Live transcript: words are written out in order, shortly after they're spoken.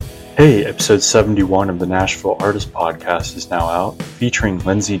Hey, episode 71 of the Nashville Artist Podcast is now out, featuring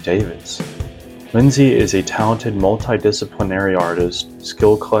Lindsy Davis. Lindsy is a talented multidisciplinary artist,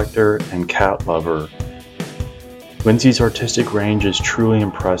 skill collector, and cat lover. Lindsay's artistic range is truly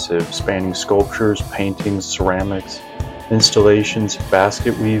impressive, spanning sculptures, paintings, ceramics, installations,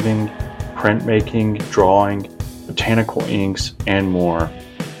 basket weaving, printmaking, drawing, botanical inks, and more.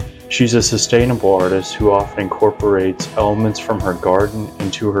 She's a sustainable artist who often incorporates elements from her garden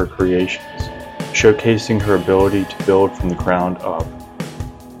into her creations, showcasing her ability to build from the ground up.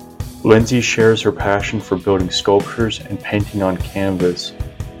 Lindsy shares her passion for building sculptures and painting on canvas,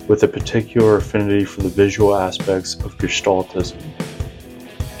 with a particular affinity for the visual aspects of Gestaltism.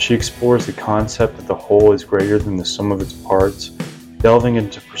 She explores the concept that the whole is greater than the sum of its parts, delving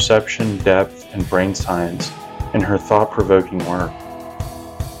into perception, depth, and brain science in her thought-provoking work.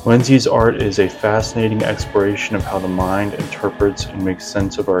 Lindsay's art is a fascinating exploration of how the mind interprets and makes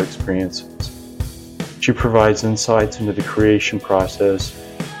sense of our experiences. She provides insights into the creation process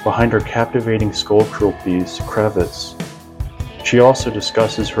behind her captivating sculptural piece, Crevice. She also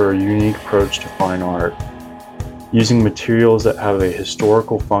discusses her unique approach to fine art, using materials that have a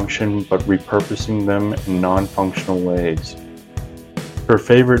historical function but repurposing them in non-functional ways. Her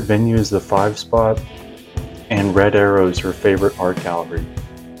favorite venue is the Five Spot, and Red Arrow is her favorite art gallery.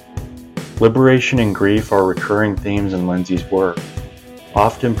 Liberation and grief are recurring themes in Lindsay's work,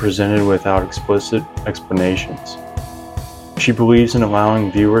 often presented without explicit explanations. She believes in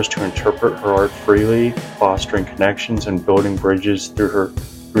allowing viewers to interpret her art freely, fostering connections and building bridges through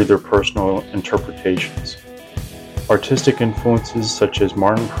their personal interpretations. Artistic influences such as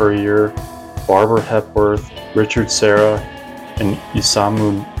Martin Puryear, Barbara Hepworth, Richard Serra, and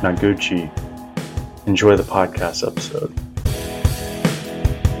Isamu Noguchi. Enjoy the podcast episode.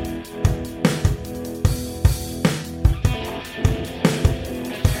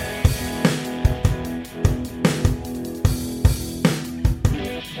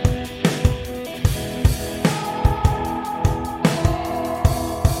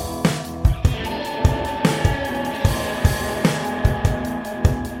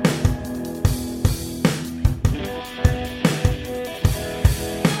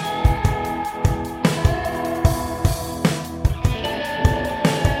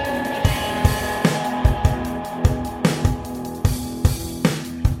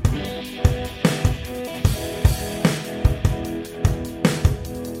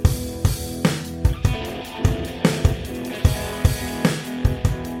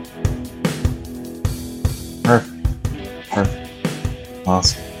 Perfect.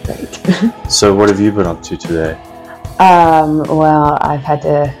 Awesome. Great. So what have you been up to today? Well, I've had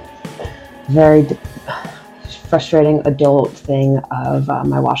a very frustrating adult thing of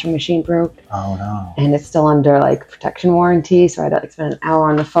my washing machine broke. Oh no. And it's still under protection warranty, so I had to spend an hour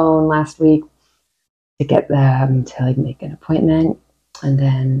on the phone last week to get them to make an appointment, and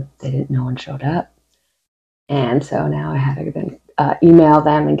then no one showed up. And so now I had to then email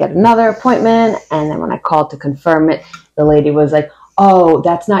them and get another appointment, and then when I called to confirm it, the lady was like, "Oh,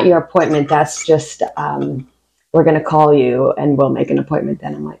 that's not your appointment, that's just we're going to call you and we'll make an appointment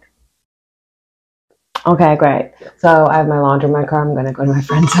then." I'm like, okay, great. So I have my laundry in my car. I'm going to go to my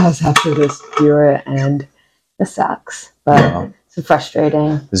friend's house after this, do it, and it sucks, but it's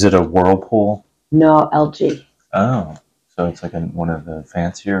frustrating. Is it a Whirlpool? No, LG. Oh, so it's like one of the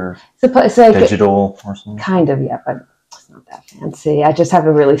fancier it's like digital or something? Kind of, yeah, but it's not that fancy. I just have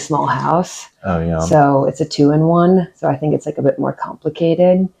a really small house. Oh, yeah. So it's a 2-in-1. So I think it's a bit more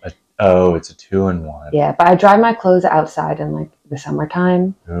complicated. It's a 2-in-1. Yeah, but I dry my clothes outside in the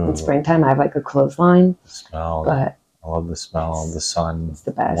summertime. Ooh. In springtime, I have a clothesline. The smell. But I love the smell of the sun. It's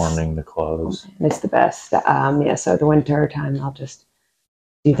the best. Warming the clothes. It's the best. So the winter time, I'll just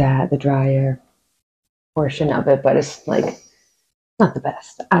do that, the dryer portion of it. But it's not the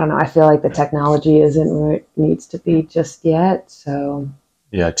best. I don't know. I feel like the technology isn't where it needs to be just yet. So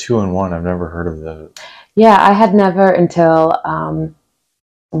yeah, 2-in-1. I've never heard of the. Yeah, I had never until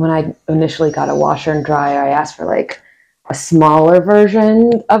when I initially got a washer and dryer. I asked for a smaller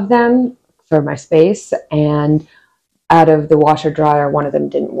version of them for my space, and out of the washer dryer, one of them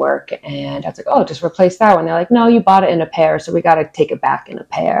didn't work, and I was like, "Oh, just replace that one." They're like, "No, you bought it in a pair, so we got to take it back in a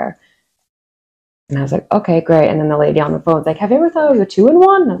pair." And I was like, okay, great. And then the lady on the phone was like, "Have you ever thought of a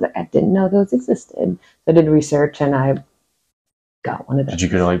 2-in-1? And I was like, "I didn't know those existed." So I did research and I got one of those. Did you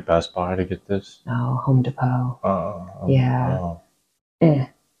go to Best Buy to get this? No, Home Depot. Yeah. Oh.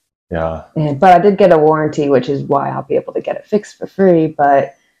 Yeah. But I did get a warranty, which is why I'll be able to get it fixed for free.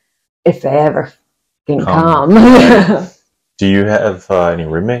 But if they ever can come. Do you have any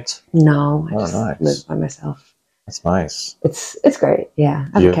roommates? No, I Oh, just nice. live by myself. That's nice. It's great. Yeah,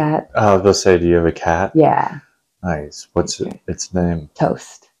 I have a cat. I was going to say, do you have a cat? Yeah. Nice. What's its name?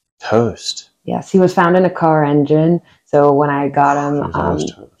 Toast. Toast. Yes, he was found in a car engine. So when I got him, He was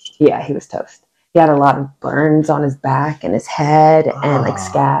almost toast. Yeah, he was toast. He had a lot of burns on his back and his head and like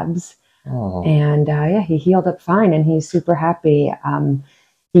scabs. Oh. And he healed up fine, and he's super happy. When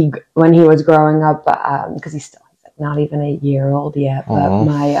he was growing up, because he's not even a year old yet, but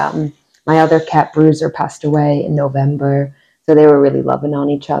my other cat Bruiser passed away in November, so they were really loving on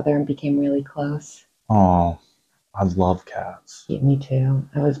each other and became really close. Oh, I love cats. Yeah, me too.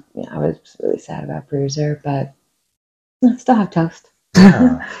 I was really sad about Bruiser, but I still have Toast.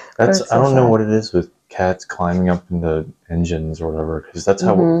 Yeah, I don't know what it is with cats climbing up into engines or whatever, because that's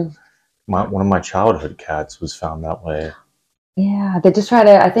how one of my childhood cats was found that way. Yeah, they just try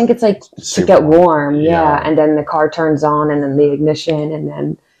to. I think it's like to get warm. Yeah, and then the car turns on, and then the ignition, and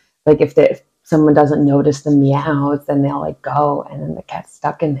then like if someone doesn't notice the meows, then they'll like go, and then the cat's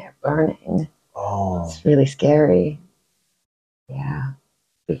stuck in there burning. Oh, it's really scary. Yeah,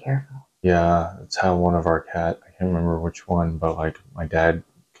 be careful. Yeah, that's how one of our cat, I can't remember which one, but like my dad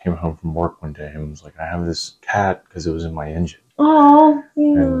came home from work one day and was like, I have this cat because it was in my engine. Oh,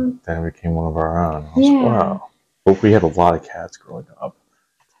 yeah. And then it became one of our own. I was like, wow. But we had a lot of cats growing up.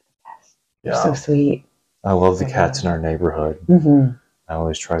 Yeah. They're so sweet. I love the cats in our neighborhood. I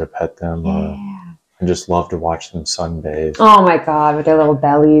always try to pet them. I just love to watch them sunbathe. Oh my God, with their little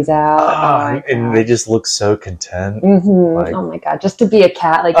bellies out. And they just look so content. Like, oh my God, just to be a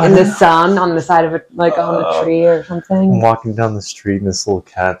cat, like in the sun on the side of it, like on a tree or something. I'm walking down the street and this little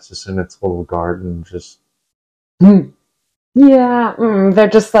cat's just in its little garden, just. Yeah, they're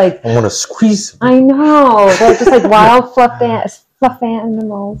just like. I want to squeeze them. I know. They're just like wild fluff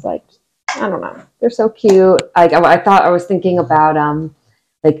animals. Like, I don't know. They're so cute. Like, I was thinking about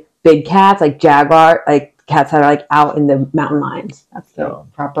like big cats, like jaguar, like cats that are like out in the mountain lions. That's the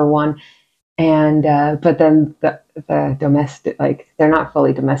proper one. And but then the domestic, like they're not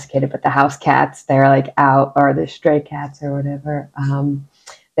fully domesticated, but the house cats, they're like out, or the stray cats or whatever.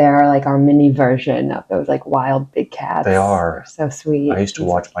 They're like our mini version of those like wild big cats. They are. They're so sweet. I used to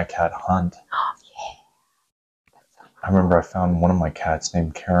watch my cat hunt. Oh yeah. I remember I found one of my cats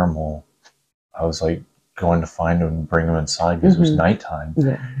named Caramel. I was like going to find him and bring him inside because it was nighttime.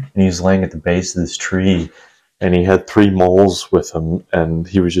 Yeah. And he was laying at the base of this tree, and he had 3 moles with him, and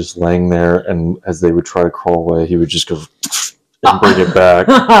he was just laying there, and as they would try to crawl away, he would just go and bring it back.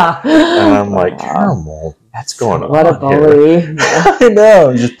 And I'm like, Caramel, what's going on? What a bully. Here? I know,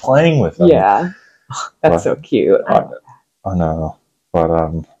 I'm just playing with him. Yeah. That's so cute. I know.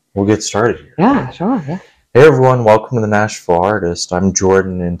 But we'll get started here. Yeah, sure. Yeah. Hey everyone, welcome to the Nashville Artist. I'm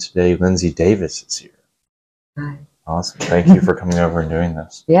Jordan, and today Lindsy Davis is here. Hi. Awesome. Thank you for coming over and doing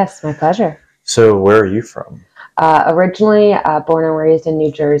this. Yes, my pleasure. So where are you from? Originally born and raised in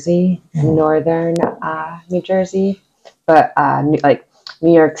New Jersey, northern New Jersey. But like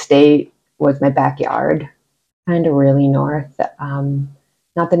New York State was my backyard, kind of really north.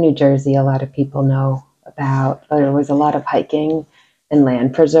 Not the New Jersey a lot of people know about, but there was a lot of hiking and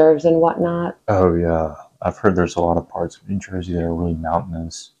land preserves and whatnot. Oh, yeah. I've heard there's a lot of parts of New Jersey that are really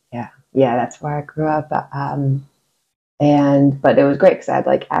mountainous. Yeah, that's where I grew up. But it was great because I had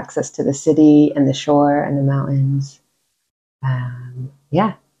like access to the city and the shore and the mountains.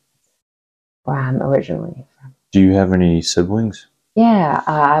 Where I'm originally from. Do you have any siblings? Yeah,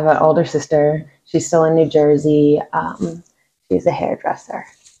 I have an older sister. She's still in New Jersey. She's a hairdresser.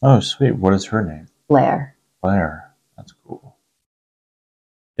 Oh, sweet. What is her name? Blair. Blair. That's cool.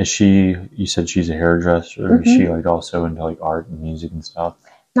 Is she, you said she's a hairdresser. Is she like also into like art and music and stuff?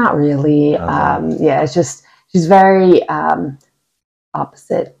 Not really. It's just, she's very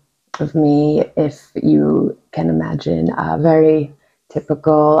opposite of me, if you can imagine. Very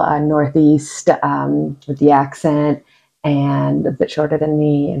typical Northeast with the accent, and a bit shorter than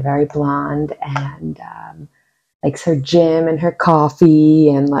me, and very blonde, and likes her gym and her coffee,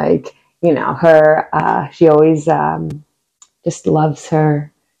 and like, you know, her, she always just loves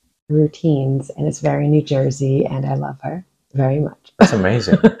her routines, and it's very New Jersey, and I love her very much. That's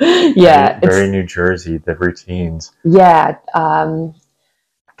amazing. Yeah. Very New Jersey, the routines. Yeah. God,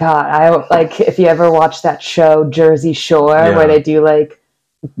 I like, if you ever watch that show Jersey Shore, where they do like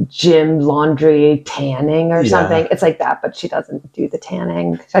gym, laundry, tanning or something. It's like that, but she doesn't do the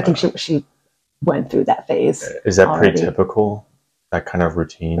tanning. I think she went through that phase. Is that already pretty typical, that kind of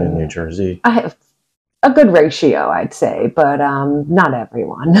routine in New Jersey? I have a good ratio, I'd say, but not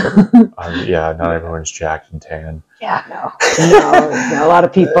everyone. Not everyone's jacked and tan. Yeah, no. A lot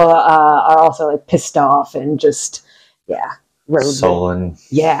of people are also like pissed off and just, sullen.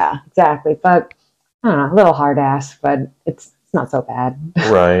 Yeah, exactly. But I don't know, a little hard ass, but it's not so bad.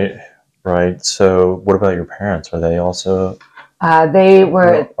 Right. So, what about your parents? Are they also They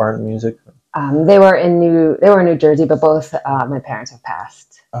were art and music? they were in New Jersey, but both my parents have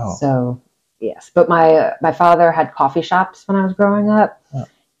passed. Oh. So yes, but my father had coffee shops when I was growing up,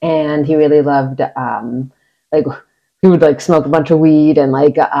 and he really loved like he would like smoke a bunch of weed and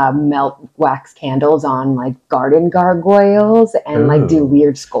like melt wax candles on like garden gargoyles and like do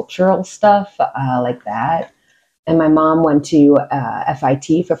weird sculptural stuff like that. And my mom went to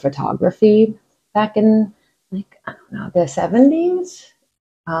FIT for photography back in like I don't know the 70s.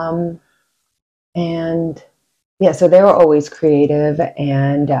 And yeah, so they were always creative.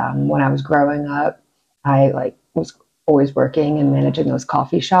 And when I was growing up, I like was always working and managing those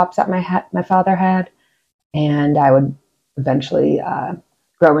coffee shops that my father had, and I would eventually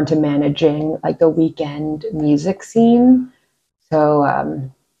grow into managing like the weekend music scene. So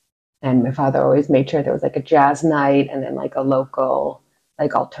and my father always made sure there was like a jazz night and then like a local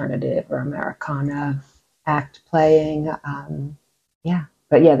like alternative or Americana act playing. Yeah,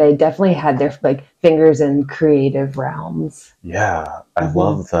 but yeah, they definitely had their like fingers in creative realms. Yeah, I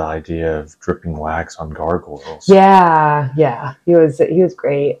love the idea of dripping wax on gargoyles. Yeah, he was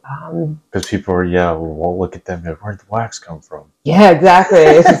great. Because people are, well, look at them. Where'd the wax come from? Yeah, exactly.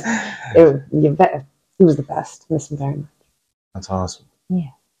 It's just, he was the best. Miss him very much. That's awesome. Yeah.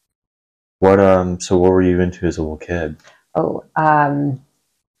 So what were you into as a little kid? Oh,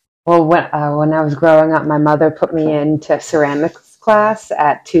 well, when I was growing up, my mother put me into ceramics class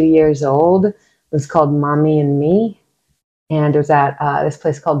at 2 years old. It was called Mommy and Me, and it was at this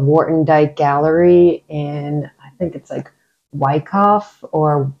place called Wharton Dyke Gallery in I think it's like Wyckoff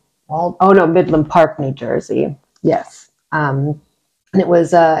or Midland Park, New Jersey. Yes, and it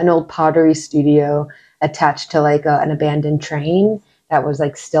was an old pottery studio attached to like an abandoned train that was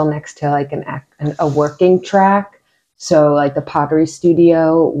like still next to like a working track. So like the pottery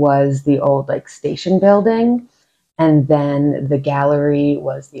studio was the old like station building, and then the gallery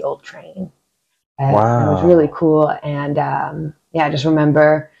was the old train. Wow. It was really cool. And I just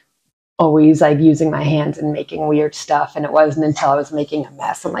remember always like using my hands and making weird stuff. And it wasn't until I was making a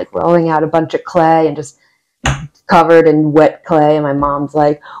mess and like rolling out a bunch of clay and just covered in wet clay. And my mom's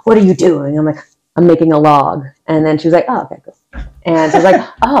like, "What are you doing?" I'm like, "I'm making a log." And then she was like, "Oh, okay, cool." And she's like,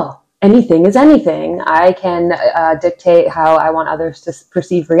 "Oh, anything is anything. I can dictate how I want others to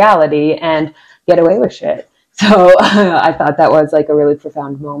perceive reality and get away with shit." So I thought that was like a really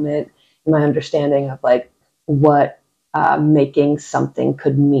profound moment in my understanding of like what making something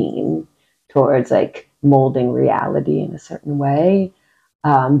could mean towards like molding reality in a certain way.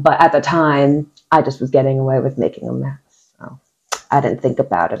 But at the time, I just was getting away with making a mess. So I didn't think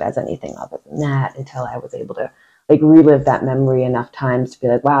about it as anything other than that until I was able to like relive that memory enough times to be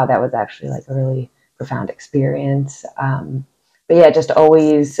like, wow, that was actually like a really profound experience. But yeah, just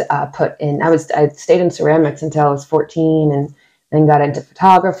always put in. I stayed in ceramics until I was 14, and then got into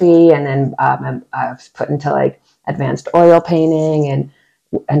photography, and then I was put into like advanced oil painting, and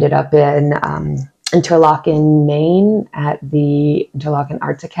ended up in Interlaken, Maine, at the Interlaken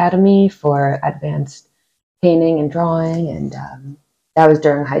Arts Academy for advanced painting and drawing, and that was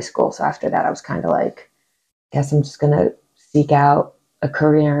during high school. So after that, I was kind of like, I guess I'm just gonna seek out a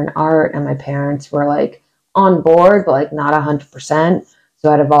career in art. And my parents were like on board, but like not 100%. So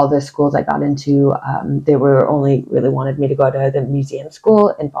out of all the schools I got into, they were only really wanted me to go to the museum school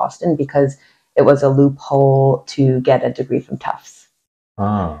in Boston because it was a loophole to get a degree from Tufts.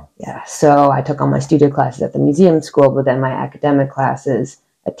 Oh. Yeah, so I took all my studio classes at the museum school, but then my academic classes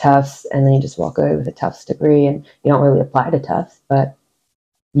at Tufts, and then you just walk away with a Tufts degree, and you don't really apply to Tufts, but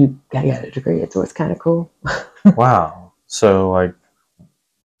you gotta get a degree. It's always kind of cool. Wow. So, like,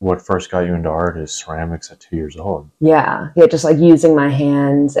 what first got you into art is ceramics at 2 years old. Yeah, just like using my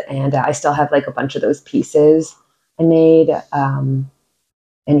hands, and I still have like a bunch of those pieces I made.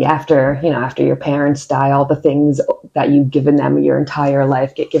 And after your parents die, all the things that you've given them your entire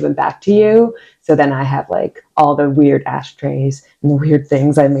life get given back to you. So then I have like all the weird ashtrays and the weird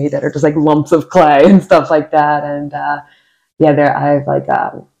things I made that are just like lumps of clay and stuff like that. And I have like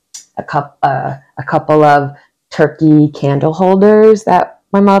a couple of turkey candle holders that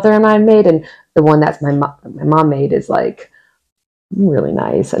my mother and I made, and the one that's my mom made is like really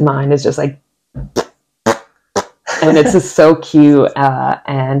nice, and mine is just like. And it's just so cute,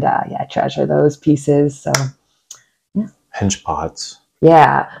 I treasure those pieces. So, yeah. Pinch pots.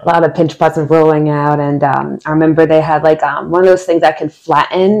 Yeah, a lot of pinch pots and rolling out, and I remember they had like one of those things that can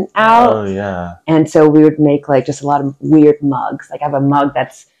flatten out. Oh yeah. And so we would make like just a lot of weird mugs. Like I have a mug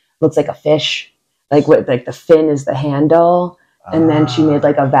that's looks like a fish, like with like the fin is the handle, And then she made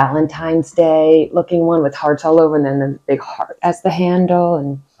like a Valentine's Day looking one with hearts all over, and then the big heart as the handle.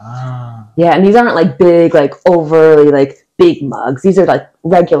 And yeah, and these aren't like big, like overly like big mugs. These are like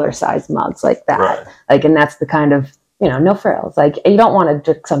regular size mugs like that. Right. Like, and that's the kind of, no frills. Like, you don't want to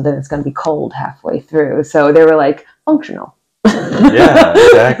drink something that's going to be cold halfway through. So they were like functional. Yeah,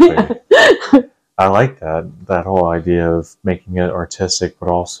 exactly. I like that whole idea of making it artistic, but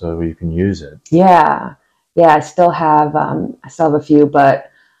also you can use it. Yeah. I still have a few,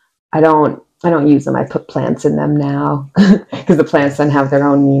 but I don't use them. I put plants in them now because the plants then have their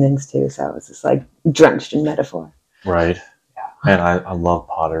own meanings too. So it's just like drenched in metaphor. Right. Yeah. And I love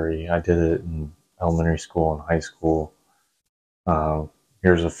pottery. I did it in elementary school and high school.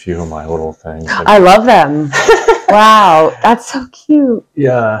 Here's a few of my little things. I love them. Wow, that's so cute.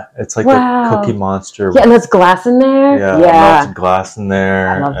 Yeah, it's like a Cookie Monster. Yeah, and there's glass in there. Yeah, melted glass in there.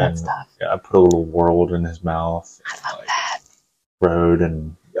 I love that stuff. Yeah, I put a little world in his mouth. I love that. Rode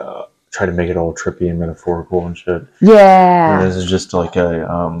and try to make it all trippy and metaphorical and shit. Yeah. And this is just like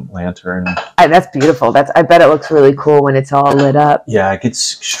a lantern. That's beautiful. I bet it looks really cool when it's all lit up. Yeah, it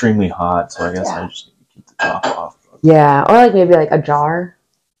gets extremely hot, so I guess I just need to keep the top off. Yeah, or like maybe like a jar.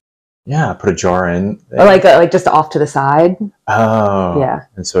 Yeah, put a jar in. Or like just off to the side. Oh. Yeah.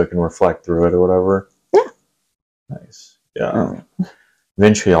 And so it can reflect through it or whatever. Yeah. Nice. Yeah.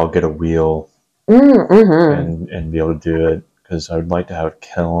 Eventually I'll get a wheel and be able to do it, because I would like to have a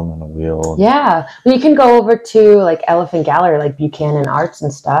kiln and a wheel. Yeah. Well, you can go over to like Elephant Gallery, like Buchanan Arts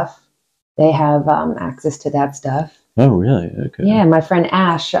and stuff. They have access to that stuff. Oh, really? Okay. Yeah, my friend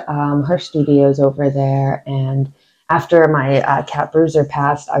Ash, her studio's over there, and after my cat Bruiser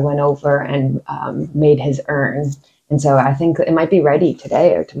passed, I went over and made his urn. And so I think it might be ready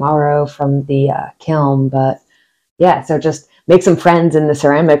today or tomorrow from the kiln. But yeah, so just make some friends in the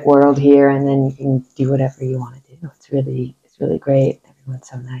ceramic world here, and then you can do whatever you want to do. It's really great. Everyone's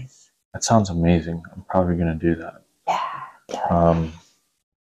so nice. That sounds amazing. I'm probably going to do that. Yeah.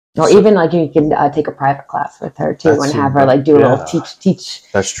 Or even like you can take a private class with her too, and have her like do a little teach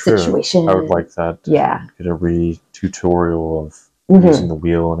That's true. situation. I would like that. Yeah. Get a tutorial of using the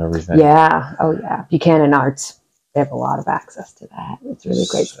wheel and everything. Yeah. Oh yeah. Buchanan Arts. They have a lot of access to that. It's a really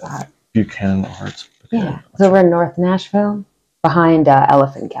great spot. Buchanan Arts. Okay. Yeah. It's over in North Nashville, behind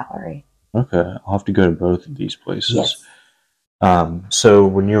Elephant Gallery. Okay. I'll have to go to both of these places. Yes. So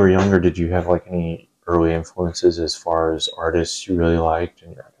when you were younger, did you have like any early influences as far as artists you really liked,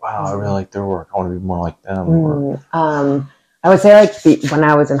 and you're like, wow, I really like their work, I want to be more like them? I would say like when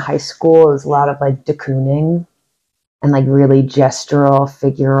I was in high school, it was a lot of like de Kooning and like really gestural,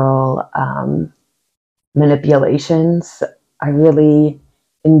 figural manipulations. I really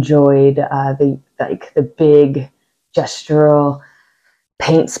enjoyed the big gestural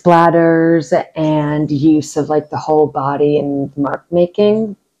paint splatters and use of like the whole body and mark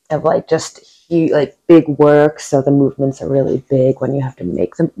making of like just like big works. So the movements are really big when you have to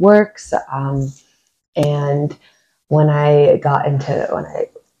make the works. And when I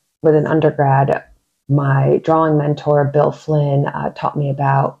was an undergrad, my drawing mentor, Bill Flynn, taught me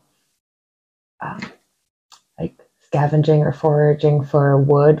about like scavenging or foraging for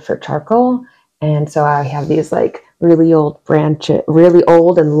wood for charcoal. And so I have these like really old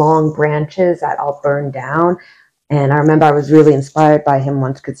and long branches that all burned down. And I remember I was really inspired by him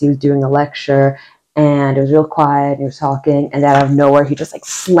once because he was doing a lecture and it was real quiet and he was talking, and out of nowhere he just like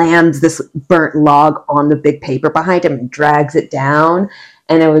slams this burnt log on the big paper behind him and drags it down.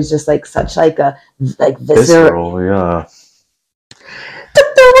 And it was just like such like a like visceral, yeah.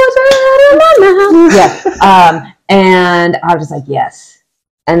 Yeah. And I was just like, yes.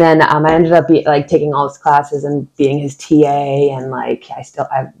 And then I ended up taking all his classes and being his TA, and like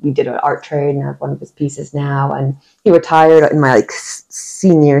we did an art trade and I have one of his pieces now. And he retired in my like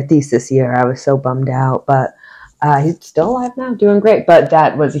senior thesis year. I was so bummed out, but he's still alive now, doing great. But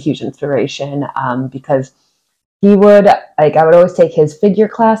that was a huge inspiration because he would I would always take his figure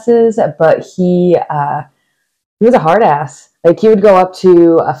classes, but he was a hard ass. Like he would go up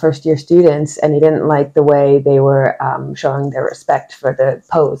to first year students and he didn't like the way they were showing their respect for the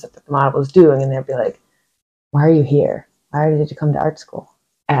pose that the model was doing. And they'd be like, why are you here? Why did you come to art school?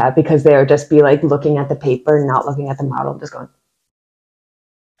 Because they would just be like looking at the paper, not looking at the model, just going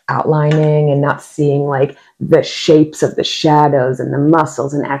outlining and not seeing like the shapes of the shadows and the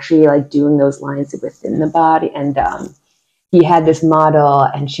muscles and actually like doing those lines within the body. And he had this model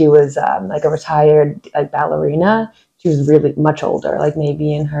and she was like a retired ballerina. She was really much older, like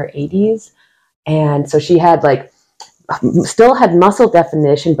maybe in her 80s. And so she had still had muscle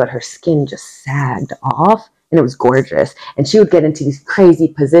definition, but her skin just sagged off. and it was gorgeous. And she would get into these crazy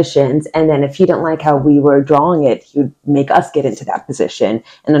positions. And then if he didn't like how we were drawing it, he would make us get into that position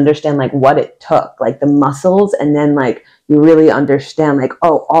and understand like what it took, like the muscles. And then like you really understand like,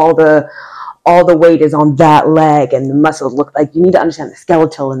 oh, all the weight is on that leg, and the muscles look like, you need to understand the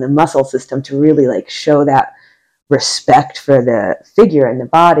skeletal and the muscle system to really like show that respect for the figure and the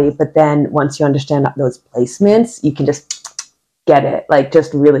body. But then once you understand those placements, you can just get it like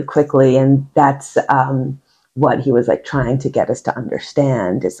just really quickly. And that's what he was like trying to get us to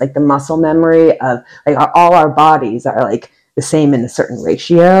understand. It's like the muscle memory of like all our bodies are like the same in a certain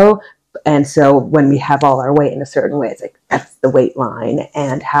ratio. And so when we have all our weight in a certain way, it's like that's the weight line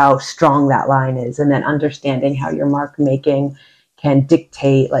and how strong that line is. And then understanding how your mark making can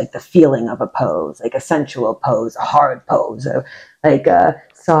dictate like the feeling of a pose, like a sensual pose, a hard pose, or like a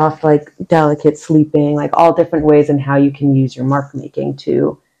soft, like delicate sleeping, like all different ways and how you can use your mark making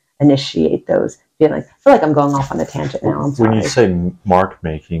to initiate those feelings. I feel like I'm going off on a tangent now. I'm sorry. When you say mark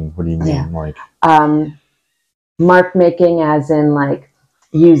making, what do you mean? Yeah. Like mark making as in like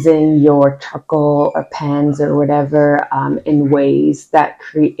using your charcoal or pens or whatever in ways that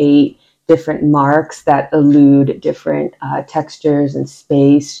create different marks that elude different textures and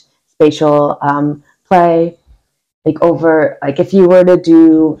spatial play. Like if you were to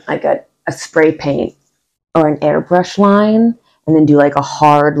do like a spray paint or an airbrush line and then do like a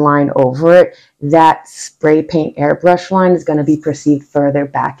hard line over it, that spray paint airbrush line is going to be perceived further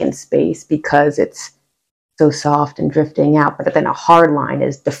back in space because it's so soft and drifting out. But then a hard line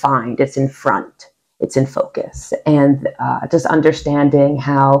is defined, it's in front, it's in focus. And just understanding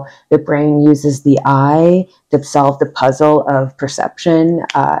how the brain uses the eye to solve the puzzle of perception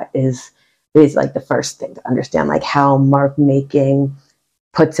is like the first thing to understand, like how mark making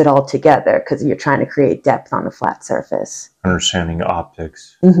puts it all together, because you're trying to create depth on a flat surface. Understanding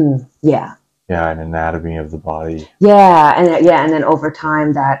optics. Mm-hmm. Yeah. Yeah, and anatomy of the body. Yeah, and then over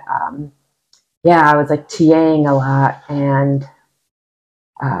time that I was like TAing a lot, and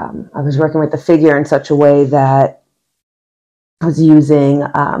I was working with the figure in such a way that I was using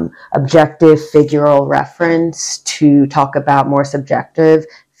objective figural reference to talk about more subjective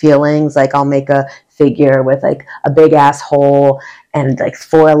feelings. Like I'll make a figure with like a big asshole and like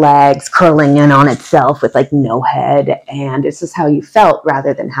 4 legs curling in on itself with like no head, and it's just how you felt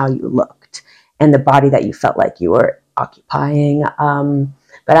rather than how you looked and the body that you felt like you were occupying.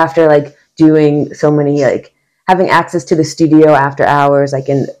 But after like doing so many, like having access to the studio after hours, like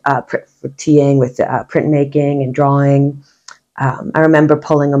in for TAing with printmaking and drawing, I remember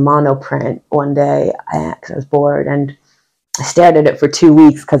pulling a monoprint one day because I was bored, and I stared at it for 2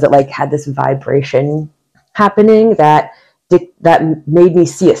 weeks because it like had this vibration happening that made me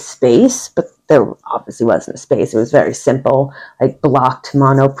see a space, but there obviously wasn't a space. It was very simple, like blocked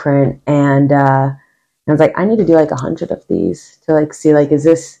monoprint, and I was like, I need to do like 100 of these to like see like, is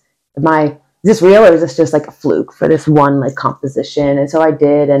this real, or is this just like a fluke for this one like composition? And so I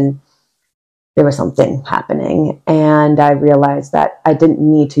did, and there was something happening, and I realized that I didn't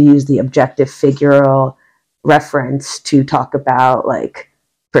need to use the objective figural reference to talk about like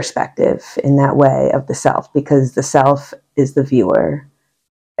perspective in that way of the self, because the self is the viewer,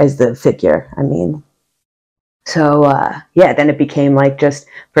 as the figure, I mean. So then it became like just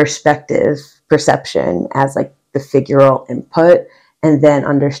perception as like the figural input, and then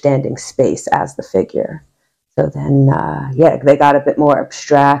understanding space as the figure. So then they got a bit more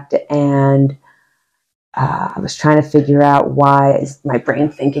abstract, and I was trying to figure out why is my brain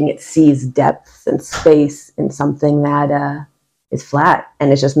thinking it sees depth and space in something that is flat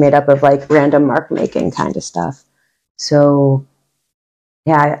and it's just made up of like random mark making kind of stuff. So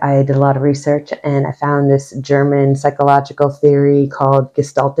I did a lot of research, and I found this German psychological theory called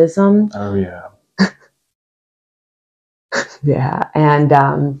Gestaltism. Oh yeah. Yeah, and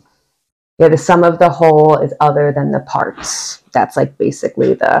the sum of the whole is other than the parts. That's like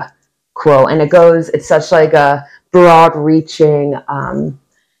basically the quote, and it's such like a broad reaching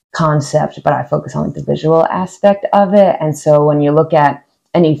concept, but I focus on like the visual aspect of it. And so when you look at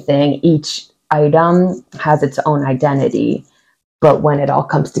anything, each item has its own identity, but when it all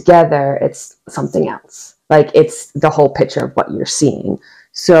comes together, it's something else. Like it's the whole picture of what you're seeing.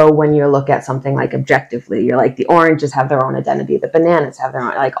 So when you look at something like objectively, you're like, the oranges have their own identity, the bananas have their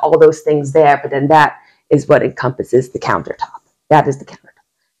own, like all those things there, but then that is what encompasses the countertop. That is the countertop.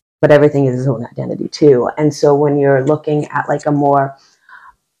 But everything is its own identity too. And so when you're looking at like a more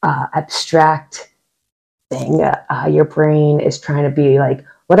abstract thing, your brain is trying to be like,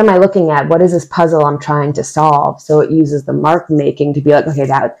 what am I looking at? What is this puzzle I'm trying to solve? So it uses the mark making to be like, okay,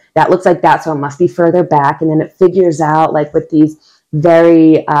 that looks like that, so it must be further back. And then it figures out like with these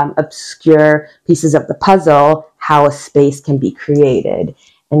very obscure pieces of the puzzle, how a space can be created.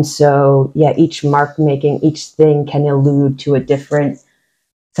 And so, yeah, each mark making, each thing can allude to a different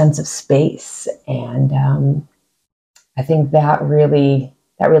sense of space. And I think that really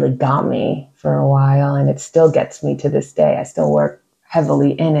got me for a while, and it still gets me to this day. I still work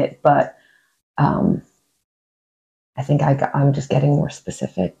heavily in it, but I think I'm just getting more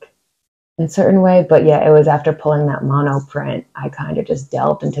specific in a certain way. But yeah, it was after pulling that monoprint, I kind of just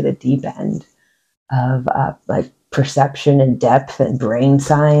delved into the deep end of like perception and depth and brain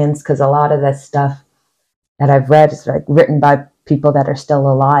science, because a lot of this stuff that I've read is like written by people that are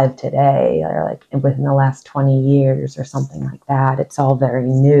still alive today, or like within the last 20 years or something like that. It's all very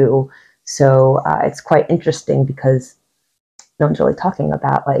new. So it's quite interesting because no one's really talking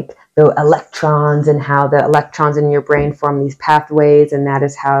about like the electrons and how the electrons in your brain form these pathways, and that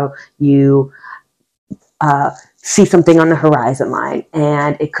is how you see something on the horizon line,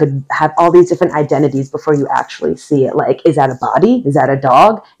 and it could have all these different identities before you actually see it. Like, is that a body? Is that a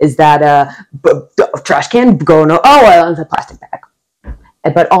dog? Is that a trash can going? Oh, it's a plastic bag.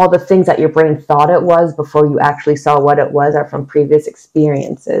 But all the things that your brain thought it was before you actually saw what it was are from previous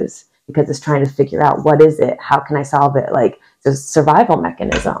experiences, because it's trying to figure out, what is it? How can I solve it? Like, it's a survival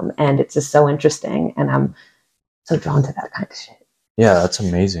mechanism, and it's just so interesting, and I'm so drawn to that kind of shit. Yeah, that's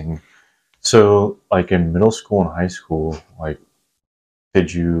amazing. So, like in middle school and high school, like,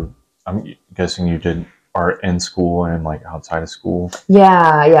 I'm guessing you did art in school and like outside of school?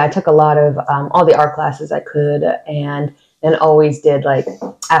 Yeah, I took a lot of all the art classes I could, and then always did like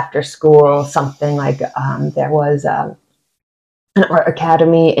after school something. Like there was an art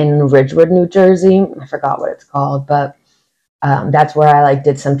academy in Ridgewood, New Jersey. I forgot what it's called, but that's where I like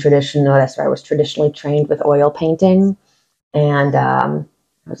did some traditional. That's where I was traditionally trained with oil painting, and I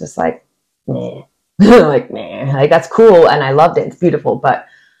was just like, nah, like that's cool, and I loved it. It's beautiful, but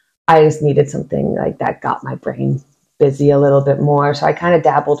I just needed something like that got my brain busy a little bit more. So I kind of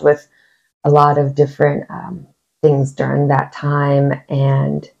dabbled with a lot of different things during that time,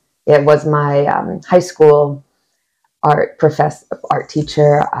 and it was my high school art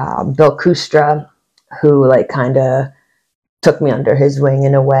teacher, Bill Kustra, who like kind of took me under his wing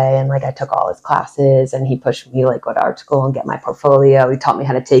in a way, and like I took all his classes, and he pushed me like go to art school and get my portfolio. He taught me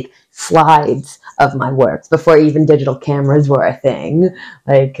how to take slides of my works before even digital cameras were a thing.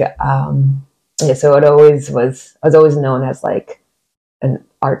 Like yeah, so I was always known as like an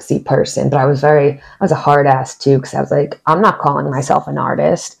artsy person, but I was a hard ass too, because I was like, I'm not calling myself an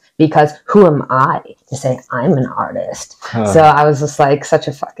artist, because who am I to say I'm an artist? So I was just like such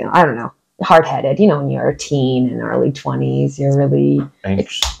a fucking, I don't know, hard-headed. You know, when you're a teen in early 20s, you're really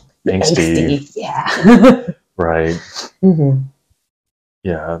angsty. Yeah. Right. Mm-hmm.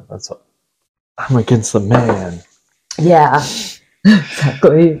 Yeah, I'm against the man. Yeah,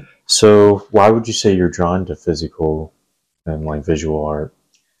 exactly. So why would you say you're drawn to physical and like visual art?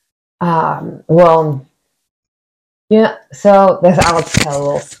 Well, yeah, so I'll tell a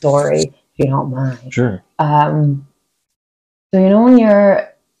little story if you don't mind. Sure. So you know when you're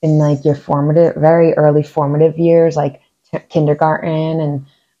in like your very early formative years, like kindergarten and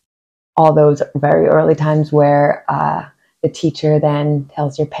all those very early times where the teacher then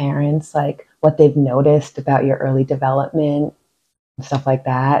tells your parents like what they've noticed about your early development and stuff like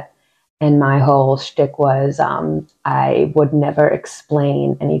that. And my whole shtick was I would never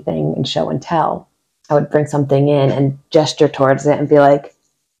explain anything in show and tell. I would bring something in and gesture towards it and be like,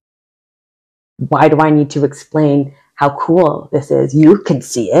 why do I need to explain how cool this is? You can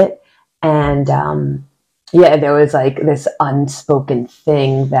see it. And yeah, there was like this unspoken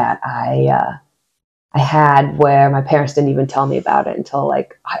thing that I had where my parents didn't even tell me about it until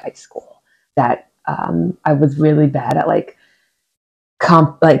like high school, that I was really bad at like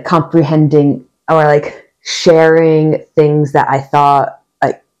comprehending or like sharing things that I thought,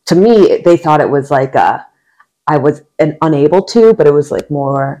 like, to me they thought it was like I was unable to, but it was like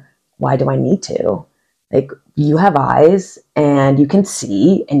more, why do I need to? Like, you have eyes and you can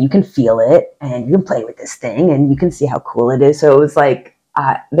see and you can feel it and you can play with this thing and you can see how cool it is. So it was like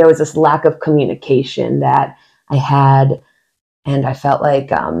there was this lack of communication that I had, and I felt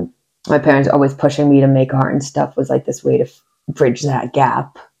like my parents always pushing me to make art and stuff was like this way to bridge that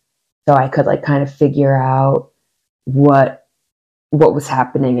gap, so I could like kind of figure out what was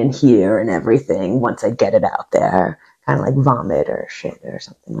happening in here and everything once I get it out there, kind of like vomit or shit or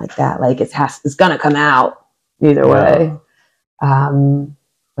something like that. Like it's gonna come out either way.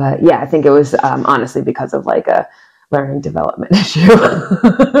 But yeah, I think it was honestly because of like a learning development issue.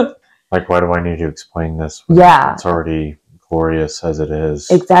 Like, why do I need to explain this? Yeah, it's already glorious as it is.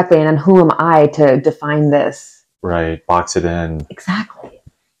 Exactly. And then who am I to define this Right. Box it in. Exactly.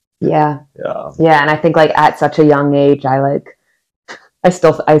 Yeah. Yeah. Yeah. And I think like at such a young age, I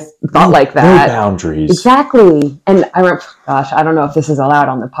thought like No that. boundaries. Exactly. And I remember, gosh, I don't know if this is allowed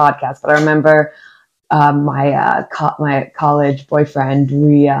on the podcast, but I remember my college boyfriend,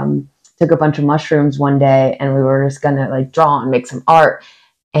 we took a bunch of mushrooms one day and we were just gonna like draw and make some art.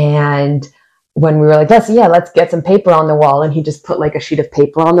 And when we were like, let's get some paper on the wall. And he just put like a sheet of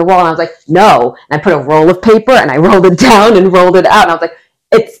paper on the wall. And I was like, no. And I put a roll of paper and I rolled it down and rolled it out. And I was like,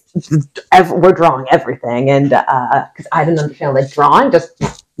 we're drawing everything. And because I didn't understand like drawing, it's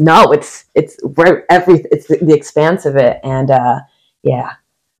the expanse of it. And yeah,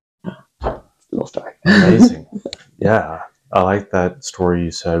 little story. Amazing. Yeah. I like that story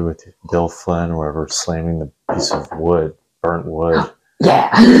you said with Bill Flynn, wherever slamming the piece of wood, burnt wood. Yeah.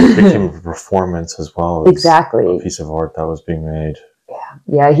 It became a performance as well as exactly. a piece of art that was being made. Yeah.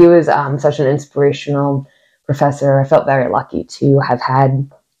 Yeah. He was such an inspirational professor. I felt very lucky to have had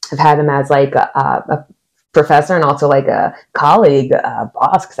him as like a professor and also like a colleague,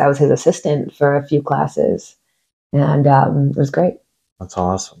 boss, because I was his assistant for a few classes. And it was great. That's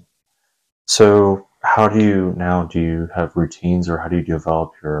awesome. So how do you have routines or how do you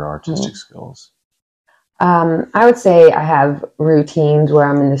develop your artistic skills? I would say I have routines where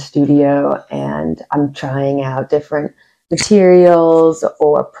I'm in the studio and I'm trying out different materials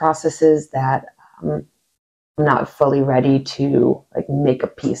or processes that I'm not fully ready to like make a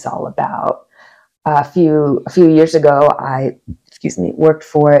piece all about. A few years ago, I worked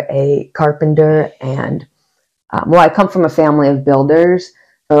for a carpenter, and I come from a family of builders,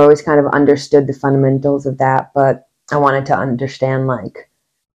 so I always kind of understood the fundamentals of that, but I wanted to understand like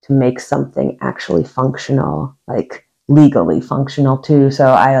to make something actually functional, like legally functional too. So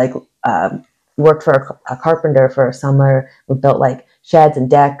I worked for a carpenter for a summer. We built like sheds and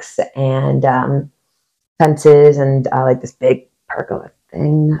decks and fences and like this big pergola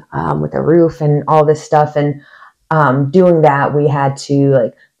thing with a roof and all this stuff. And doing that, we had to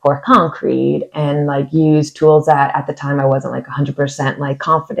like pour concrete and like use tools that at the time I wasn't like 100% like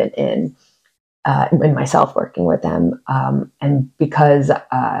confident in myself working with them. And because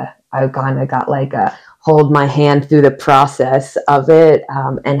I kind of got like a hold my hand through the process of it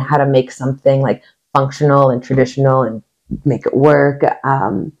and how to make something like functional and traditional and make it work. I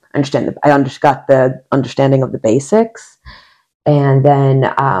got the understanding of the basics, and then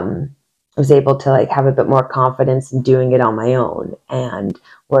I was able to like have a bit more confidence in doing it on my own and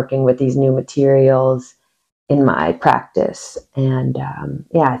working with these new materials in my practice. And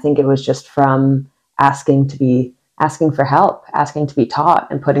I think it was just from asking for help, asking to be taught,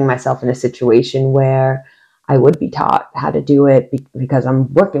 and putting myself in a situation where I would be taught how to do it because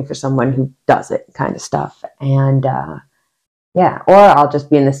I'm working for someone who does it, kind of stuff. And or I'll just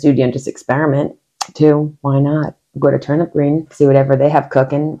be in the studio and just experiment too. Why not? Go to Turnip Green, see whatever they have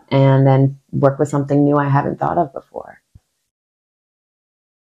cooking, and then work with something new I haven't thought of before.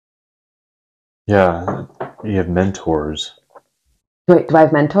 Yeah, you have mentors. Wait, do I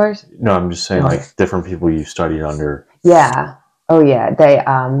have mentors? No, I'm just saying like different people you studied under. Yeah. Oh yeah. They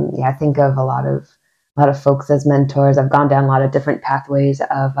I think of a lot of folks as mentors. I've gone down a lot of different pathways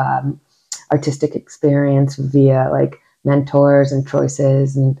of artistic experience via like mentors and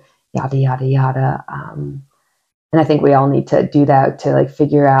choices and yada yada yada. And I think we all need to do that to like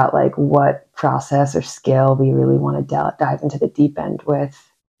figure out like what process or skill we really want to dive into the deep end with.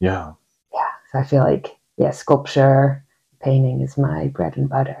 Yeah. Yeah. So I feel like sculpture, painting is my bread and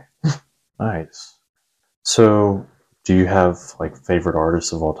butter. Nice. So, do you have like favorite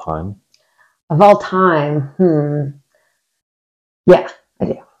artists of all time? Of all time, yeah, I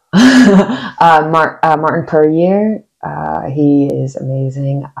do. Martin Puryear, he is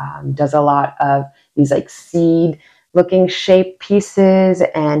amazing. Does a lot of these like seed-looking shape pieces,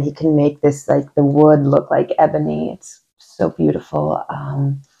 and he can make this like the wood look like ebony. It's so beautiful.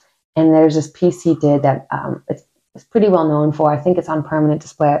 And there's this piece he did that it's pretty well known for. I think it's on permanent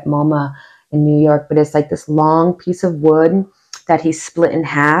display at MoMA in New York, but it's like this long piece of wood that he split in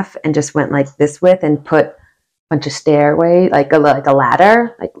half and just went like this with and put a bunch of stairway, like a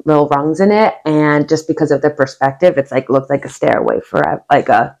ladder, like little rungs in it. And just because of the perspective, it's like looks like a stairway forever, like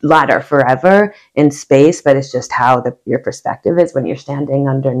a ladder forever in space, but it's just how your perspective is when you're standing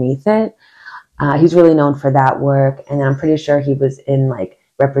underneath it. He's really known for that work. And I'm pretty sure he was in like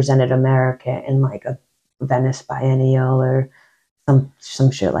represented America in like a Venice Biennial or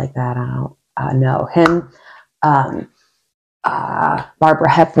some shit like that. I don't know him.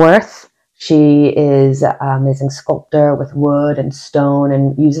 Barbara Hepworth. She is an amazing sculptor with wood and stone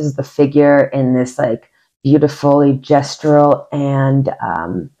and uses the figure in this like beautifully gestural and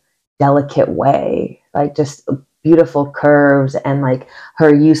delicate way. Like just beautiful curves, and like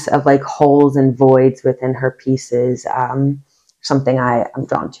her use of like holes and voids within her pieces. Something I'm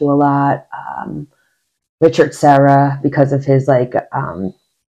drawn to a lot. Richard Serra, because of his like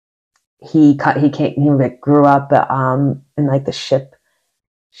he like grew up in like the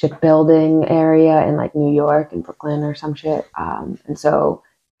shipbuilding area in like New York and Brooklyn or some shit. And so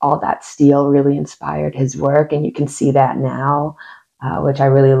all that steel really inspired his work, and you can see that now, which I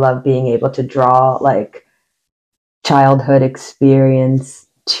really love, being able to draw like childhood experience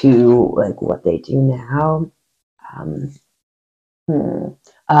to like what they do now. Um,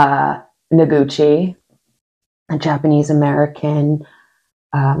 Noguchi, a Japanese American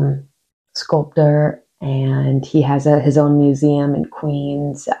um, sculptor, and he has his own museum in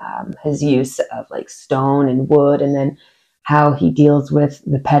Queens. His use of like stone and wood, and then how he deals with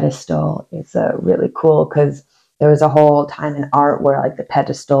the pedestal is really cool, because there was a whole time in art where like the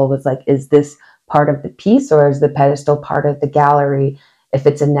pedestal was like, is this part of the piece or is the pedestal part of the gallery? If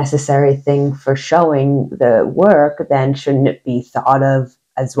it's a necessary thing for showing the work, then shouldn't it be thought of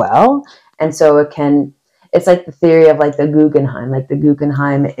as well? And so it's like the theory of like the Guggenheim. Like the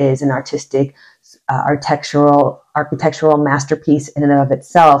Guggenheim is an architectural masterpiece in and of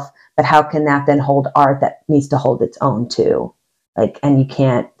itself, but how can that then hold art that needs to hold its own too? Like, and you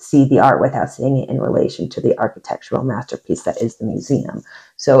can't see the art without seeing it in relation to the architectural masterpiece that is the museum.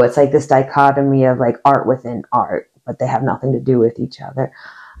 So it's like this dichotomy of like art within art, but they have nothing to do with each other.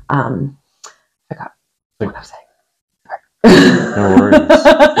 I forgot what I was saying. No worries.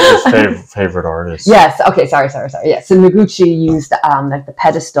 His favorite artist. Yes. Okay. Sorry. Yeah. So Noguchi used like the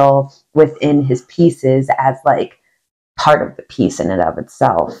pedestal within his pieces as like part of the piece in and of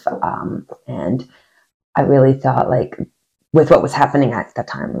itself. And I really thought, like, with what was happening at that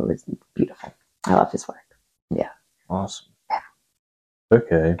time, it was beautiful. I love his work. Yeah. Awesome. Yeah.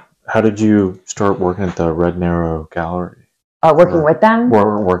 Okay. How did you start working at the Red Narrow Gallery? Working with them?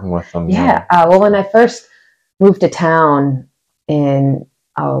 Working with them. Yeah. Well, when I first moved to town in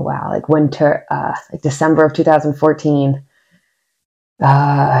like winter, like December of 2014.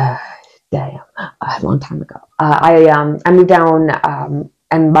 Damn, a long time ago. I moved down,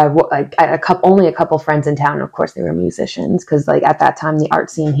 and only a couple friends in town. Of course, they were musicians, because like at that time the art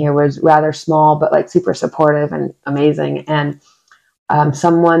scene here was rather small, but like super supportive and amazing. And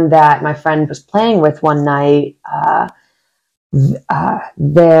someone that my friend was playing with one night,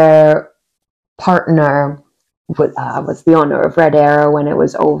 their partner was the owner of Red Arrow when it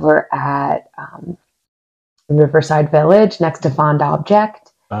was over at Riverside Village next to Fond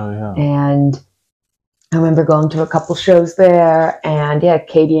Object. Oh, yeah. And I remember going to a couple shows there, and yeah,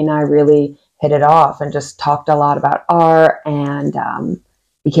 Katie and I really hit it off and just talked a lot about art, and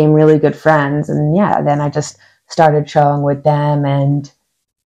became really good friends. And yeah, then I just started showing with them, and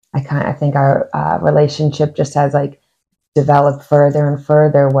I think our relationship just has like developed further and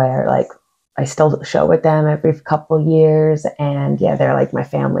further, where like I still show with them every couple years, and yeah, they're like my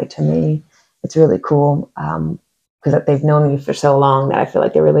family to me. It's really cool, because they've known me for so long that I feel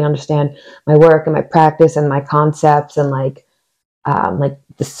like they really understand my work and my practice and my concepts, and like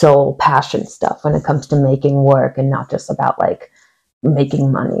the soul passion stuff when it comes to making work, and not just about like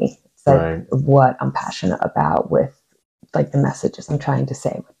making money. It's like Right. what I'm passionate about with like the messages I'm trying to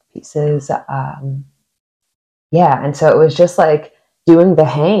say with the pieces. Yeah, and so it was just like doing the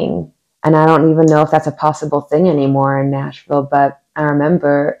hang, and I don't even know if that's a possible thing anymore in Nashville, but I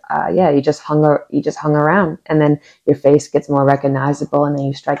remember, you just hung around, and then your face gets more recognizable, and then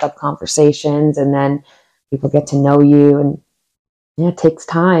you strike up conversations, and then people get to know you, and yeah, it takes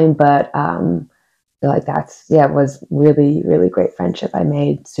time, but I feel like it was really, really great friendship I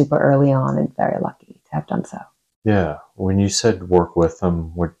made super early on, and very lucky to have done so. Yeah. When you said work with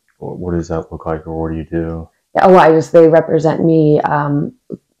them, what does that look like, or what do you do? Yeah, they represent me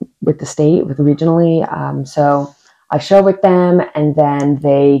with the state, with regionally, so I show with them, and then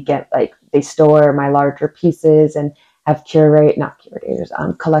they store my larger pieces and have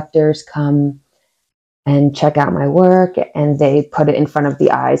collectors come and check out my work, and they put it in front of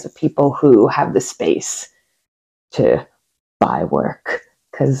the eyes of people who have the space to buy work,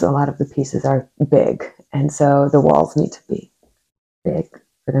 because a lot of the pieces are big, and so the walls need to be big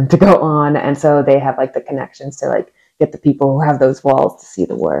for them to go on, and so they have like the connections to like get the people who have those walls to see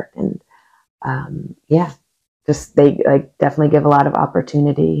the work. And just they like definitely give a lot of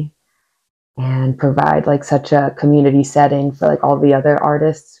opportunity and provide like such a community setting for like all the other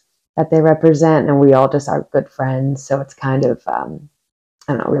artists that they represent, and we all just are good friends, so it's kind of I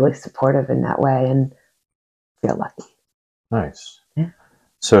don't know, really supportive in that way, and feel lucky. Nice. Yeah.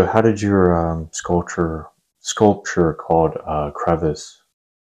 So how did your sculpture called Crevice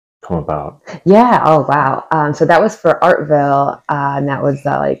come about? Yeah. Oh, wow. So that was for Artville, and that was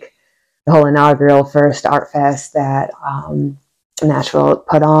like the whole inaugural first art fest that Nashville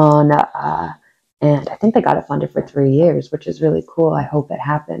put on. And I think they got it funded for 3 years, which is really cool. I hope it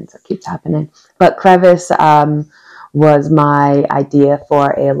happens. It keeps happening. But Crevice was my idea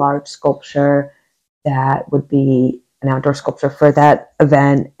for a large sculpture that would be an outdoor sculpture for that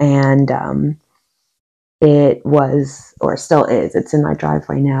event. And it was, or still is, it's in my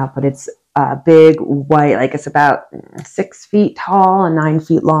driveway now, but it's big white, like it's about 6 feet tall and 9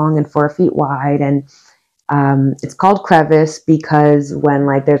 feet long and 4 feet wide. And it's called Crevice because when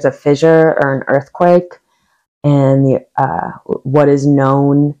like there's a fissure or an earthquake and what is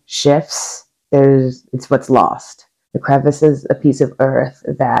known shifts, it's what's lost. The crevice is a piece of earth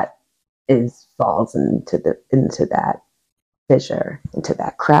that falls into that fissure, into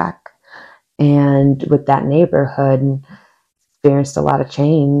that crack. And with that neighborhood, experienced a lot of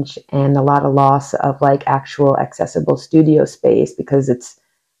change and a lot of loss of like actual accessible studio space because it's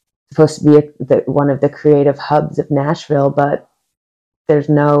supposed to be one of the creative hubs of Nashville, but there's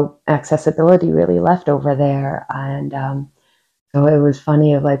no accessibility really left over there. And so it was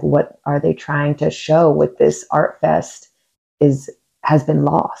funny of like, what are they trying to show with this art fest has been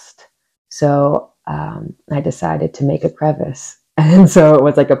lost. So I decided to make a crevice. And so it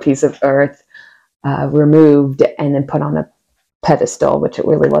was like a piece of earth removed and then put on a pedestal, which it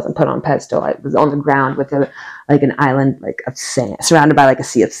really wasn't put on a pedestal. It was on the ground with like an island like of sand, surrounded by like a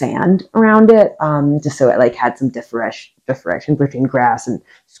sea of sand around it, just so it like had some differentiation between grass and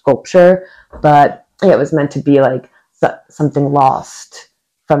sculpture. But yeah, it was meant to be like something lost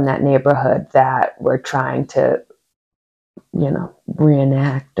from that neighborhood that we're trying to,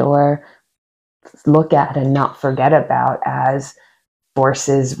 reenact or look at and not forget about as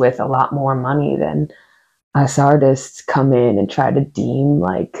forces with a lot more money than us artists come in and try to deem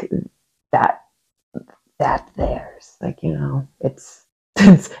like that theirs. Like, it's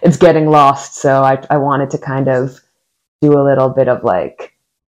getting lost. So I wanted to kind of do a little bit of like,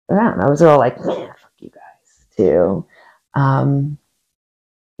 I don't know, I was all like, man, fuck you guys too.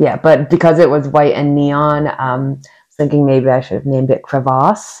 Yeah, but because it was white and neon, I was thinking maybe I should have named it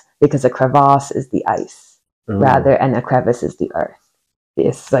Crevasse because a crevasse is the ice and a crevice is the earth.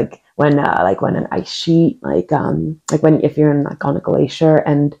 It's like when an ice sheet, like when if you're in like on a glacier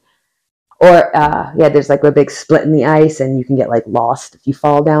there's like a big split in the ice and you can get like lost if you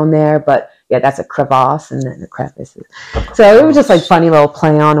fall down there. But yeah, that's a crevasse and then a crevice. So it was just like funny little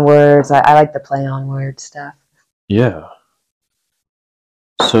play on words. I like the play on word stuff. Yeah.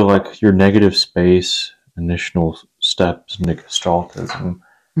 So like your negative space initial steps into gestaltism,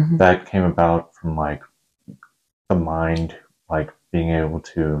 that came about from like the mind, like being able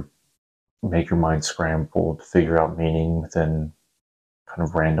to make your mind scramble to figure out meaning within kind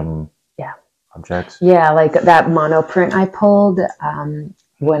of random objects. Yeah, like that monoprint I pulled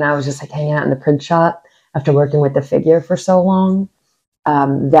when I was just like hanging out in the print shop after working with the figure for so long.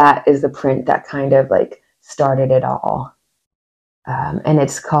 That is the print that kind of like started it all. And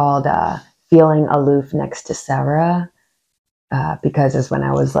it's called Feeling Aloof Next to Sarah because it's when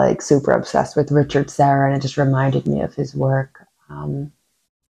I was like super obsessed with Richard Serra and it just reminded me of his work. And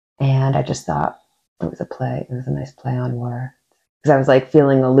I just thought it was a nice play on words. Because I was like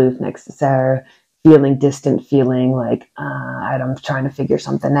feeling aloof next to Sarah, feeling distant, feeling like I'm trying to figure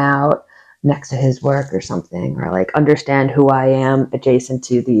something out next to his work or something, or like understand who I am adjacent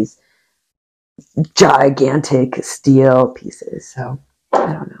to these gigantic steel pieces. So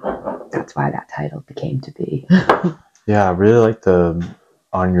I don't know. That's why that title became to be. Yeah, I really like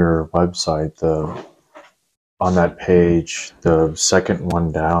on your website, on that page, the second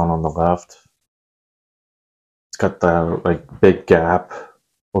one down on the left. It's got the like big gap,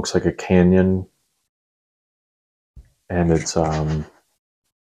 looks like a canyon, and it's one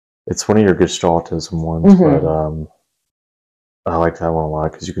of your gestaltism ones, but I like that one a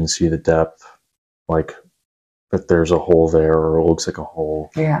lot because you can see the depth, like that there's a hole there, or it looks like a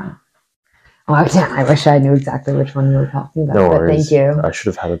hole. Yeah. Oh, yeah, I wish I knew exactly which one you were talking about. No but worries. Thank you. I should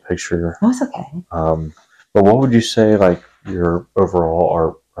have had a picture. Oh, it's okay. But what would you say like your overall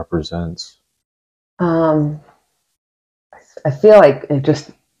art represents? I feel like it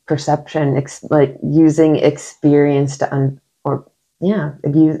just perception, like using experience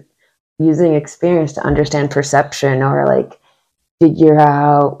using experience to understand perception or like figure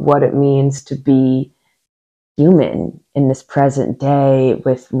out what it means to be human in this present day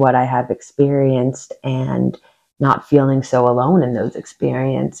with what I have experienced and not feeling so alone in those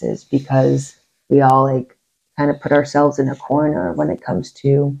experiences because we all like kind of put ourselves in a corner when it comes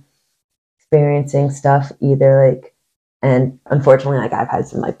to experiencing stuff either like And unfortunately, like I've had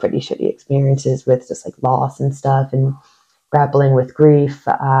some like pretty shitty experiences with just like loss and stuff, and grappling with grief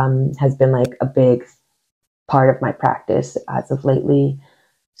has been like a big part of my practice as of lately.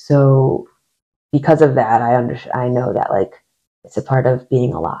 So because of that, I know that like it's a part of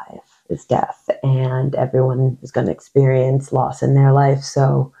being alive is death, and everyone is going to experience loss in their life.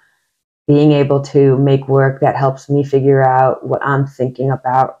 So being able to make work that helps me figure out what I'm thinking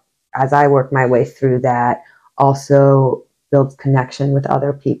about as I work my way through that also builds connection with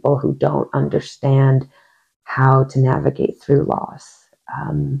other people who don't understand how to navigate through loss.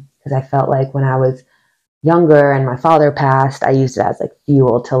 Because I felt like when I was younger and my father passed, I used it as like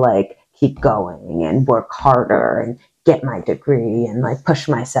fuel to like keep going and work harder and get my degree and like push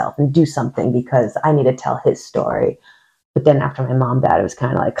myself and do something because I need to tell his story. But then after my mom died, it was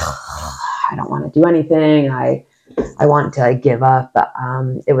kind of like, I don't want to do anything. I wanted to like give up. But,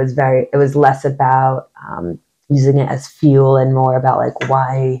 it was less about using it as fuel and more about like,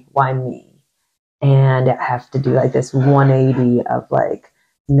 why me? And I have to do like this 180 of like,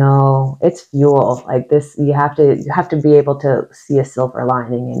 no, it's fuel. Like this, you have to be able to see a silver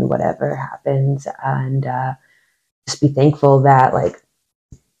lining in whatever happens, and just be thankful that like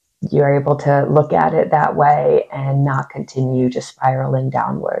you're able to look at it that way and not continue just spiraling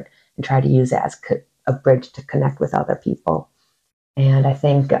downward, and try to use it as a bridge to connect with other people. And I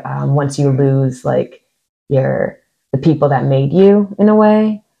think once you lose like the people that made you in a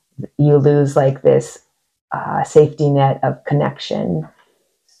way, you lose like this safety net of connection.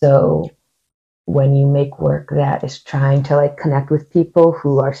 So when you make work that is trying to like connect with people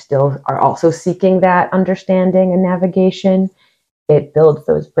who are also seeking that understanding and navigation, it builds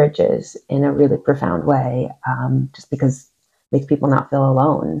those bridges in a really profound way, just because it makes people not feel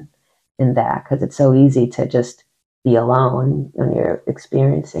alone in that, because it's so easy to just be alone when you're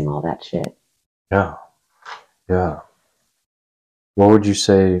experiencing all that shit. Yeah. What would you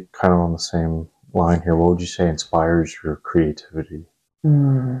say, kind of on the same line here, what would you say inspires your creativity?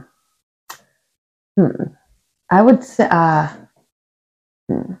 I would say, well,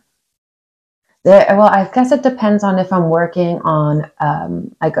 I guess it depends on if I'm working on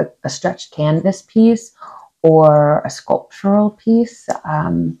like a stretched canvas piece or a sculptural piece,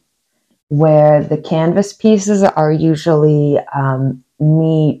 where the canvas pieces are usually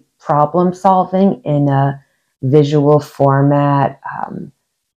me problem solving in a visual format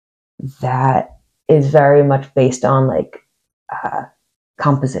that is very much based on like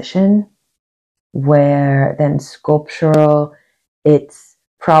composition, where then sculptural, it's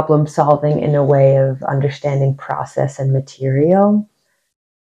problem solving in a way of understanding process and material.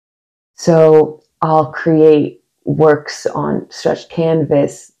 So I'll create works on stretched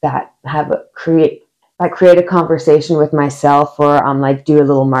canvas that create a conversation with myself, or I'm like, do a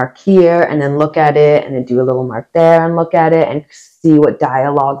little mark here and then look at it, and then do a little mark there and look at it, and see what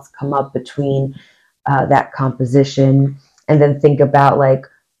dialogues come up between that composition, and then think about like,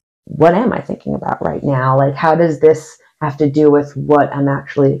 what am I thinking about right now? Like, how does this have to do with what I'm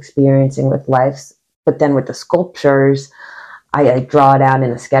actually experiencing with life? But then with the sculptures, I draw it out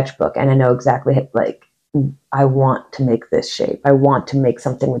in a sketchbook, and I know exactly like, I want to make this shape. I want to make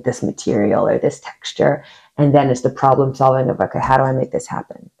something with this material or this texture. And then it's the problem solving of, okay, how do I make this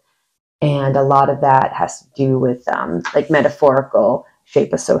happen? And a lot of that has to do with like metaphorical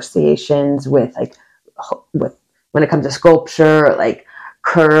shape associations with when it comes to sculpture, like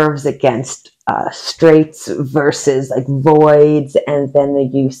curves against straights versus like voids, and then the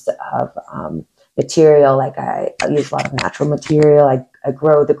use of material. Like I use a lot of natural material. I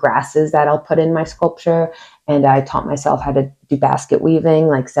grow the grasses that I'll put in my sculpture, and I taught myself how to do basket weaving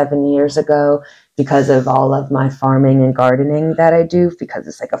like 7 years ago because of all of my farming and gardening that I do, because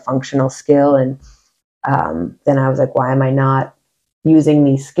it's like a functional skill. And then I was like, why am I not using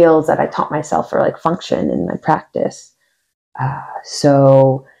these skills that I taught myself for like function in my practice?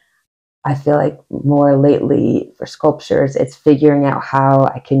 So I feel like more lately for sculptures, it's figuring out how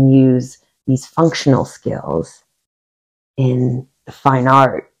I can use these functional skills in the fine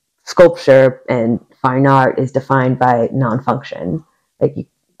art. Sculpture and fine art is defined by non-function. Like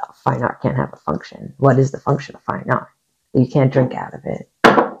fine art can't have a function. What is the function of fine art? You can't drink out of it.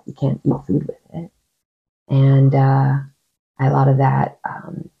 You can't eat food with it. And a lot of that.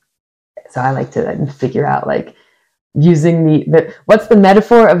 So I like to figure out like using what's the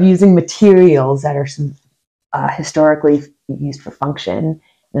metaphor of using materials that are historically used for function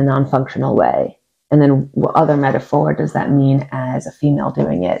in a non-functional way. And then what other metaphor does that mean as a female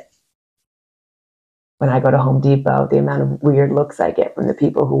doing it? When I go to Home Depot, the amount of weird looks I get from the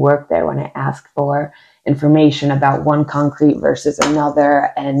people who work there when I ask for information about one concrete versus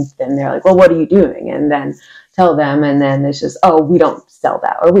another. And then they're like, well, what are you doing? And then tell them, and then it's just, oh, we don't sell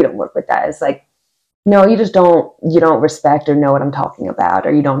that, or we don't work with that. It's like, no, you don't respect or know what I'm talking about,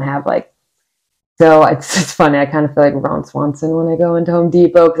 or you don't have like. So it's funny. I kind of feel like Ron Swanson when I go into Home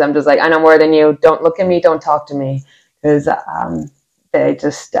Depot, because I'm just like, I know more than you. Don't look at me. Don't talk to me, because they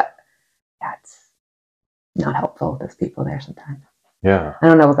just that's not helpful. There's people there sometimes. Yeah. I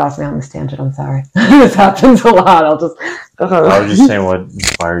don't know what got me on this tangent. I'm sorry. This happens a lot. I was just saying what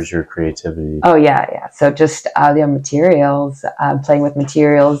inspires your creativity. Oh, yeah. So just the materials, playing with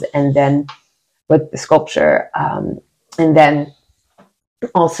materials, and then with the sculpture. And then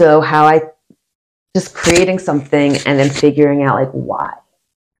also how I just creating something and then figuring out like why.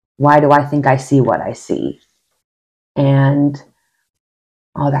 Why do I think I see what I see? And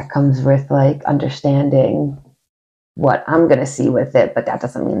all that comes with like understanding what I'm going to see with it, but that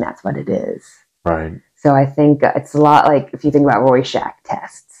doesn't mean that's what it is. Right. So I think it's a lot like if you think about Rorschach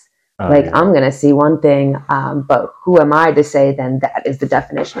tests. I'm going to see one thing, but who am I to say then that is the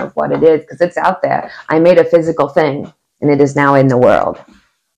definition of what it is? Because it's out there. I made a physical thing, and it is now in the world.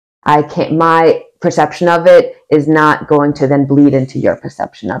 My perception of it is not going to then bleed into your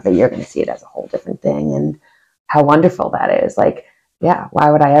perception of it. You're going to see it as a whole different thing, and how wonderful that is. Like, yeah, why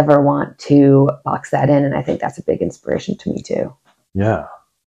would I ever want to box that in? And I think that's a big inspiration to me too. Yeah.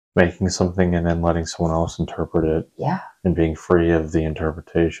 Making something and then letting someone else interpret it. Yeah. And being free of the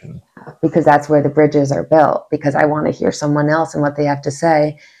interpretation. Because that's where the bridges are built. Because I want to hear someone else and what they have to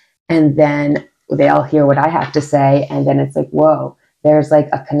say. And then they all hear what I have to say. And then it's like, whoa, there's like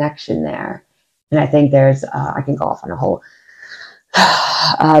a connection there. And I think there's, I can go off on a whole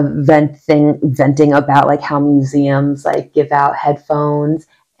venting about like how museums like give out headphones,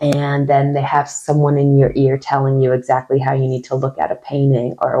 and then they have someone in your ear telling you exactly how you need to look at a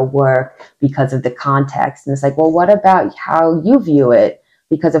painting or a work because of the context. And it's like, well, what about how you view it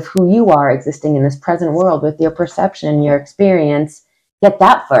because of who you are existing in this present world with your perception and your experience? Get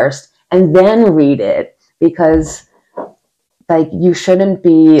that first and then read it, because like you shouldn't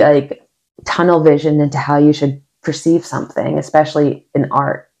be like tunnel vision into how you should perceive something, especially in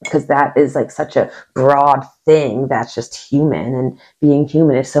art, because that is like such a broad thing that's just human, and being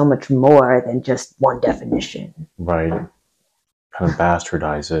human is so much more than just one definition. Right. Kind of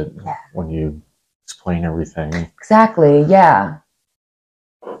bastardize it when you explain everything. Exactly, yeah.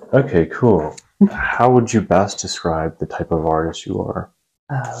 Okay, cool. How would you best describe the type of artist you are?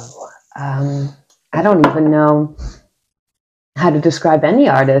 I don't even know how to describe any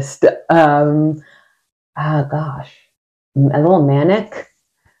artist. Gosh, a little manic,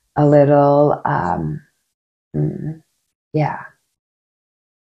 a little,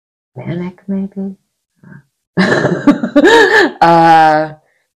 manic maybe. I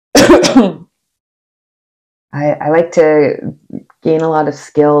like to gain a lot of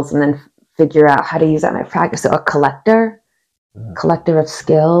skills and then figure out how to use that in my practice. So a collector of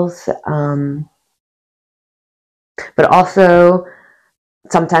skills, but also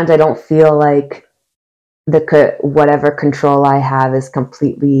sometimes I don't feel like whatever control I have is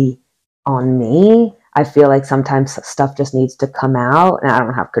completely on me. I feel like sometimes stuff just needs to come out and I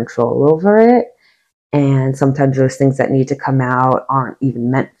don't have control over it. And sometimes those things that need to come out aren't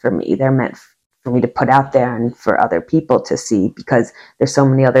even meant for me. They're meant for me to put out there and for other people to see, because there's so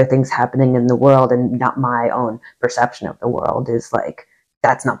many other things happening in the world, and not my own perception of the world is like,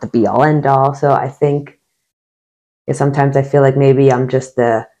 that's not the be all end all. So I think sometimes I feel like maybe I'm just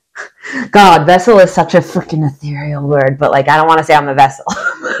vessel is such a freaking ethereal word, but like I don't want to say I'm a vessel.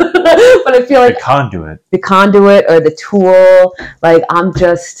 But I feel like the conduit or the tool, like I'm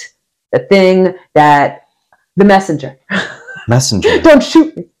just the thing that the messenger. Don't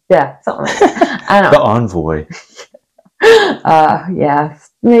shoot me. Yeah, something like that. I don't know. The envoy.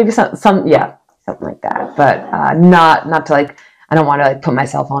 Maybe something like that. But not to like, I don't want to like put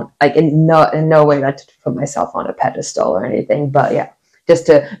myself on, like in no way not to put myself on a pedestal or anything, but yeah, just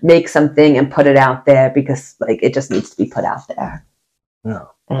to make something and put it out there, because like it just needs to be put out there. Yeah.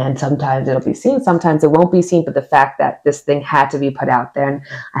 And sometimes it'll be seen, sometimes it won't be seen, but the fact that this thing had to be put out there, and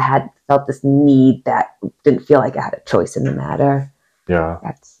I had felt this need that didn't feel like I had a choice in the matter. Yeah.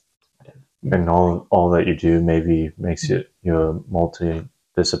 And all that you do maybe makes you a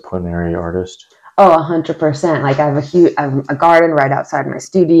multidisciplinary artist. Oh, 100%. Like I have a garden right outside my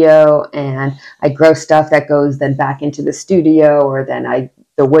studio, and I grow stuff that goes then back into the studio, or then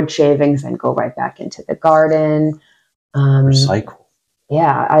the wood shavings then go right back into the garden. Recycle.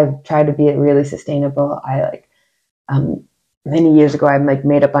 Yeah, I've tried to be really sustainable. I many years ago, I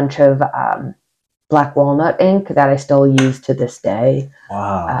made a bunch of black walnut ink that I still use to this day.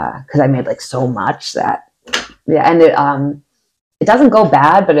 Wow. Because I made so much that, and it doesn't go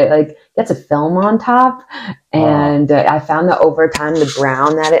bad, but it gets a film on top, and I found that over time the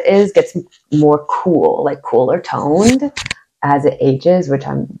brown that it is gets more cool, like cooler toned as it ages, which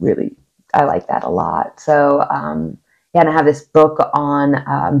I like that a lot. So yeah, and I have this book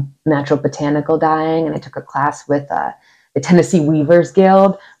on natural botanical dyeing, and I took a class with the Tennessee Weavers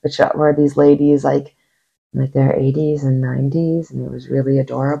Guild, which were these ladies like their 80s and 90s, and it was really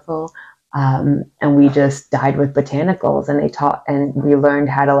adorable. And we just dyed with botanicals, and they taught, and we learned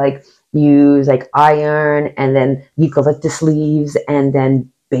how to like use like iron and then eucalyptus leaves, and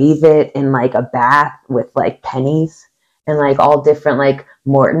then bathe it in like a bath with like pennies and like all different like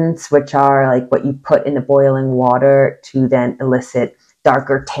mortants, which are like what you put in the boiling water to then elicit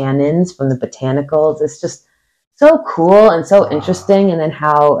darker tannins from the botanicals. It's just so cool and so interesting. And then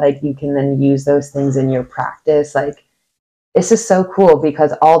how like you can then use those things in your practice. Like it's just so cool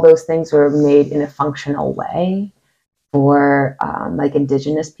because all those things were made in a functional way for like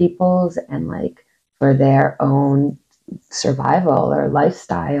indigenous peoples and like for their own survival or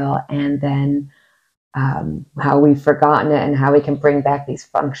lifestyle. And then how we've forgotten it and how we can bring back these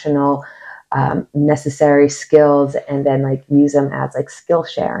functional necessary skills and then like use them as like skill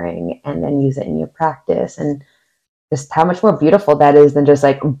sharing and then use it in your practice. And just how much more beautiful that is than just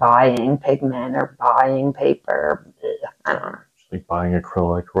like buying pigment or buying paper. I don't know. Like buying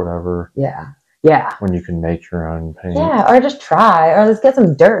acrylic or whatever. Yeah. When you can make your own paint. Yeah, or just try, or let's get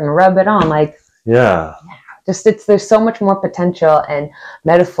some dirt and rub it on. Like yeah. Just there's so much more potential and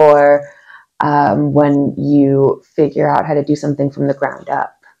metaphor when you figure out how to do something from the ground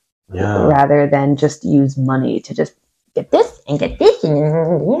up. Yeah. Rather than just use money to just get this and get this and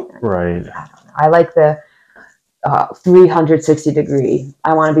right. I don't know. I like the 360 degree.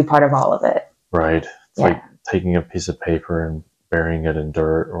 I want to be part of all of it. Right. It's like taking a piece of paper and burying it in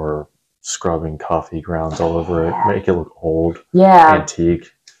dirt or scrubbing coffee grounds all over it, make it look old, antique.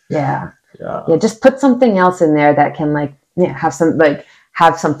 Yeah. Just put something else in there that can like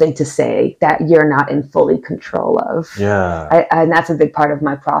have something to say that you're not in fully control of. And that's a big part of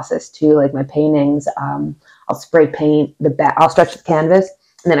my process too. Like my paintings, I'll spray paint the back. I'll stretch the canvas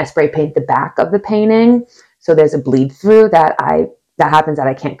and then I spray paint the back of the painting. So there's a bleed through that happens that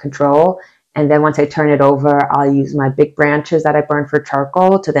I can't control. And then once I turn it over, I'll use my big branches that I burn for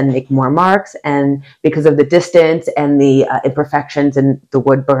charcoal to then make more marks. And because of the distance and the imperfections in the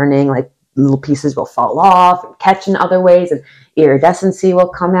wood burning, like little pieces will fall off and catch in other ways, and iridescency will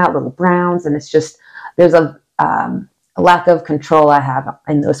come out, little browns. And it's just, there's a lack of control I have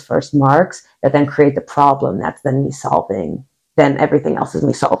in those first marks that then create the problem. That's then me solving. Then everything else is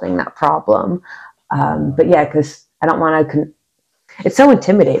me solving that problem. But yeah, because I don't want to, it's so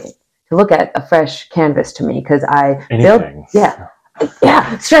intimidating to look at a fresh canvas to me because the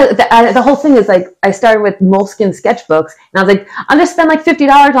whole thing is like I started with moleskin sketchbooks and I was like, I'm just spend like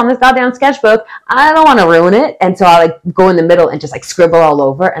 $50 on this goddamn sketchbook. I don't want to ruin it. And so I like go in the middle and just like scribble all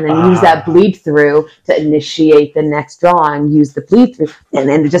over and then use that bleed through to initiate the next drawing, use the bleed through, and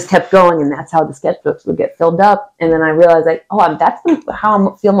then it just kept going. And that's how the sketchbooks would get filled up. And then I realized like, that's how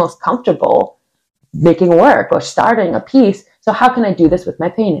I feel most comfortable making work or starting a piece. So how can I do this with my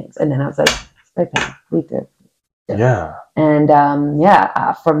paintings? And then I was like, spray paint, bleed through. Yeah. And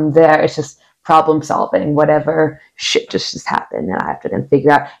from there, it's just problem solving. Whatever shit just happened, and I have to then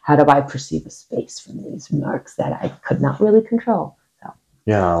figure out how do I perceive a space from these marks that I could not really control.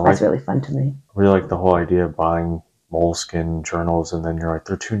 So that's really fun to me. I really like the whole idea of buying moleskin journals, and then you're like,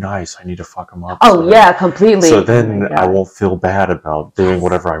 they're too nice. I need to fuck them up. Completely. So then I won't feel bad about doing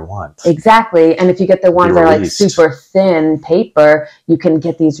whatever I want. Exactly. And if you get the ones that are like super thin paper, you can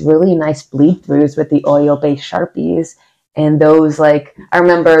get these really nice bleed throughs with the oil-based Sharpies. And those, like, I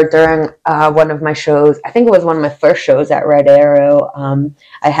remember during one of my shows, I think it was one of my first shows at Red Arrow,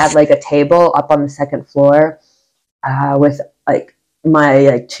 I had like a table up on the second floor with like my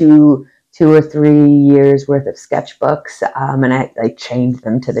like two or 3 years worth of sketchbooks, and I like changed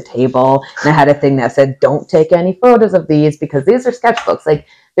them to the table. And I had a thing that said, "Don't take any photos of these because these are sketchbooks. Like,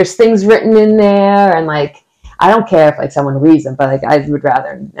 there's things written in there, and like, I don't care if like someone reads them, but like, I would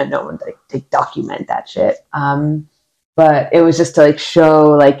rather no one like to document that shit." But it was just to like show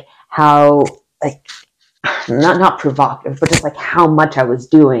like how like not provocative, but just like how much I was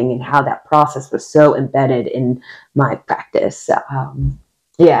doing and how that process was so embedded in my practice.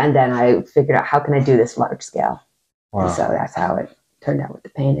 And then I figured out how can I do this large scale. Wow. And so that's how it turned out with the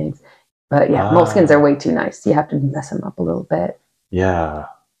paintings. But moleskins are way too nice. You have to mess them up a little bit. Yeah,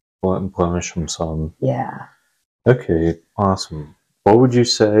 blemish them some. Yeah. Okay, awesome. What would you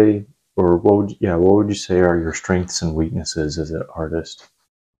say, what would you say are your strengths and weaknesses as an artist?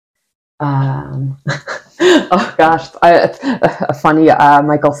 Oh gosh, a funny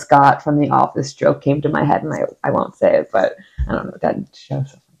Michael Scott from The Office joke came to my head, and I won't say it, but I don't know what that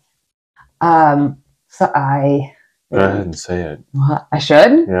shows. So I Go ahead and say it. What, I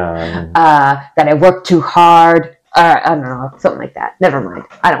should? Yeah. That I work too hard. I don't know, something like that. Never mind.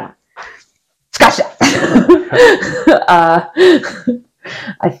 I don't want. Scotch that.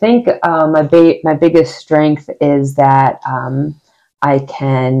 I think my biggest strength is that I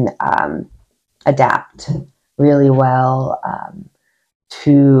can adapt really well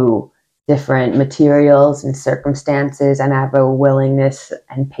to different materials and circumstances, and I have a willingness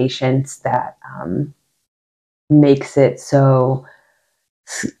and patience that makes it so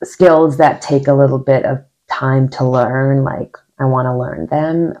skills that take a little bit of time to learn, like I want to learn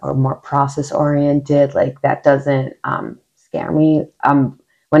them, or more process oriented, like that doesn't scare me.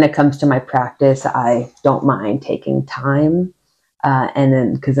 When it comes to my practice, I don't mind taking time. And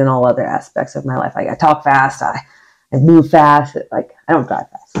then, because in all other aspects of my life, like I talk fast, I move fast. Like I don't drive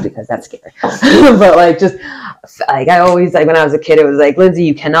fast because that's scary. But like just like I always like when I was a kid, it was like, Lindsay,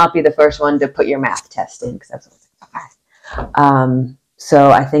 you cannot be the first one to put your math test in because that's what so fast.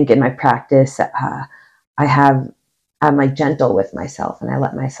 So I think in my practice, I'm like gentle with myself and I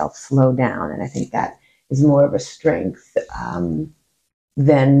let myself slow down, and I think that is more of a strength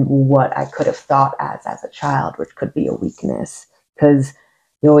than what I could have thought as a child, which could be a weakness. Because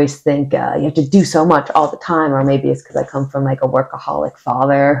you always think you have to do so much all the time, or maybe it's because I come from like a workaholic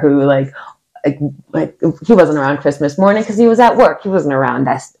father who like he wasn't around Christmas morning because he was at work. He wasn't around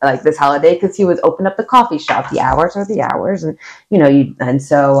this holiday because he was open up the coffee shop. The hours are the hours, and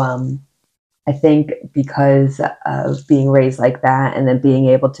so I think because of being raised like that, and then being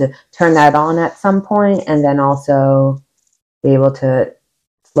able to turn that on at some point, and then also be able to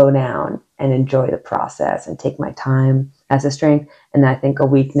slow down and enjoy the process and take my time as a strength. And I think a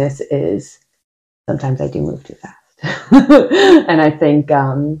weakness is sometimes I do move too fast. And I think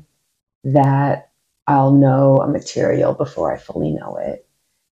that I'll know a material before I fully know it.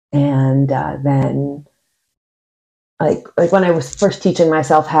 And then like when I was first teaching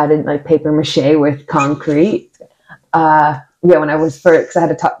myself how to like paper mache with concrete, when I was first, because I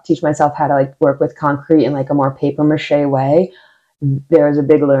had to teach myself how to like work with concrete in like a more paper mache way, there was a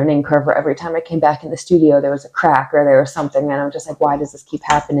big learning curve where every time I came back in the studio, there was a crack or there was something. And I'm just like, why does this keep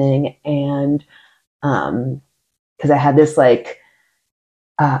happening? And because I had this like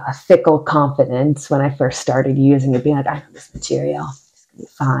a fickle confidence when I first started using it, being like, I know this material, it's going to be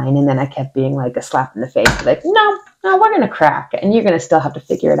fine. And then I kept being like a slap in the face, like, no, we're going to crack and you're going to still have to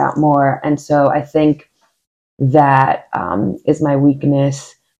figure it out more. And so I think that is my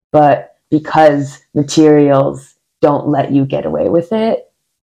weakness. But because materials don't let you get away with it,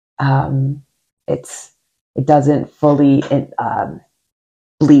 it doesn't fully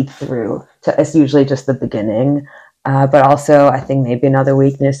bleed through. It's usually just the beginning. But also, I think maybe another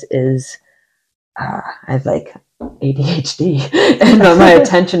weakness is I have like ADHD, and my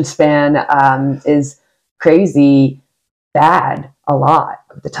attention span is crazy bad a lot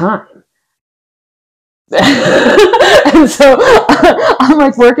of the time. And so I'm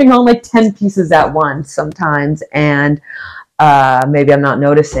like working on like 10 pieces at once sometimes, and maybe I'm not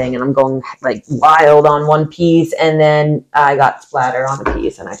noticing, and I'm going like wild on one piece, and then I got splatter on a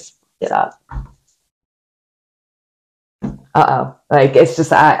piece and I just get up. Like it's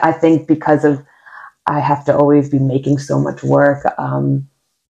just I think because of I have to always be making so much work,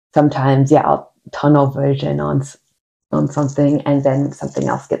 sometimes I'll tunnel vision on something and then something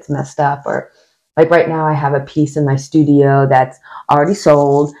else gets messed up. Or like right now I have a piece in my studio that's already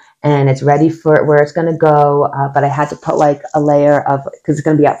sold and it's ready for where it's going to go, but I had to put like a layer of, because it's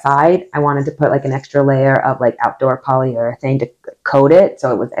going to be outside, I wanted to put like an extra layer of like outdoor polyurethane to coat it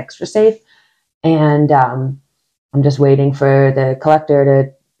so it was extra safe. And I'm just waiting for the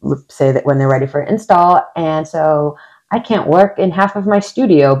collector to say that when they're ready for install. And so I can't work in half of my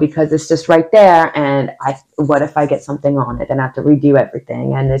studio because it's just right there. And what if I get something on it and I have to redo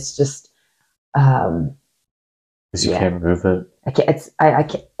everything? And it's just, because you can't move it. I can't. I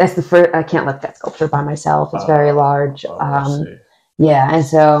can't. That's the first. I can't lift that sculpture by myself. It's very large. And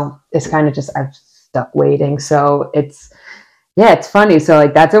so it's kind of just I'm stuck waiting. So it's funny. So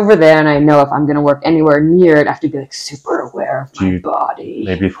like that's over there, and I know if I'm going to work anywhere near it, I have to be like super aware of my body.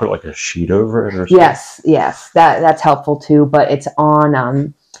 Maybe put like a sheet over it or something. Yes, that's helpful too. But it's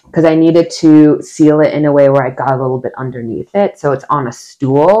on because I needed to seal it in a way where I got a little bit underneath it, so it's on a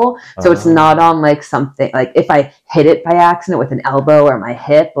stool. So it's not on like something like if I hit it by accident with an elbow or my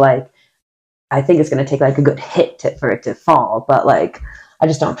hip, like I think it's going to take like a good hit for it to fall. But like I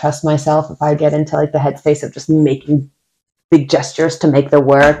just don't trust myself if I get into like the headspace of just making big gestures to make the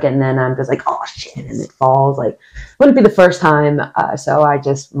work, and then I'm just like, oh shit, and it falls. Like, wouldn't be the first time. So I'm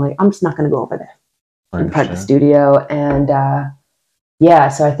just not going to go over there in part of the studio. And yeah,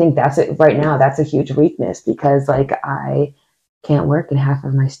 so I think that's it right now. That's a huge weakness because like I can't work in half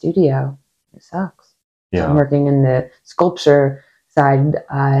of my studio. It sucks. Yeah. So I'm working in the sculpture side,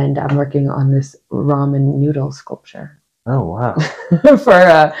 and I'm working on this ramen noodle sculpture. Oh wow!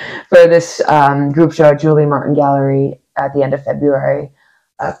 for this group show at Julie Martin Gallery at the end of February,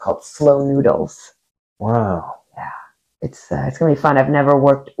 called Slow Noodles. Wow! Yeah, it's gonna be fun. I've never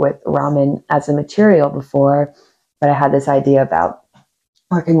worked with ramen as a material before, but I had this idea about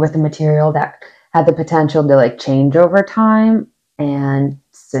working with a material that had the potential to like change over time. And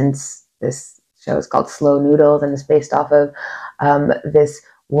since this show is called Slow Noodles and is based off of this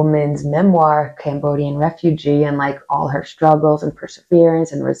woman's memoir, Cambodian refugee, and like all her struggles and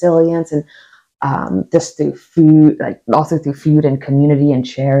perseverance and resilience, and just through food, like also through food and community and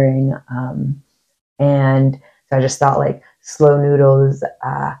sharing. And so I just thought like Slow Noodles,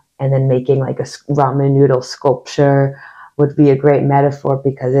 and then making like a ramen noodle sculpture would be a great metaphor,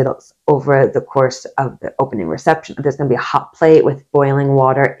 because it'll, over the course of the opening reception, there's going to be a hot plate with boiling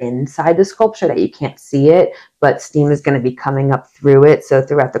water inside the sculpture that you can't see it, but steam is going to be coming up through it. So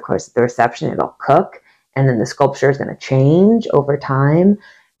throughout the course of the reception, it'll cook, and then the sculpture is going to change over time.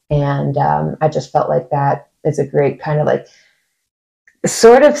 And I just felt like that is a great kind of like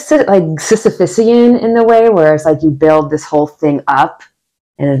sort of like Sisyphusian in the way, where it's like you build this whole thing up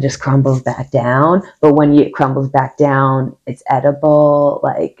and it just crumbles back down. But when it crumbles back down, it's edible,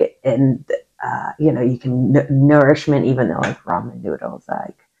 like, and you can nourishment, even though like ramen noodles,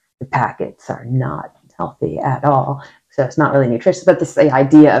 like the packets are not healthy at all, so it's not really nutritious. But this the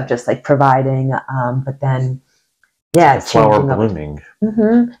idea of just like providing, but then it's flower blooming.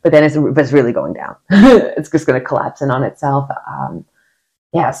 Mm-hmm. But then it's really going down. It's just going to collapse in on itself.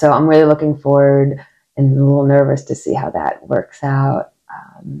 So I'm really looking forward and a little nervous to see how that works out.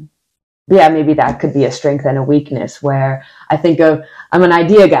 Maybe that could be a strength and a weakness, where I think of, I'm an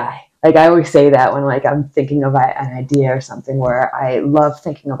idea guy. Like I always say that when like I'm thinking of an idea or something, where I love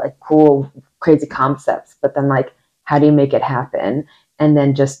thinking of like cool, crazy concepts, but then like, how do you make it happen? And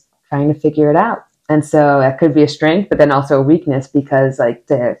then just trying to figure it out. And so that could be a strength, but then also a weakness, because like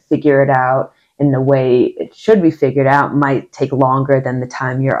to figure it out in the way it should be figured out might take longer than the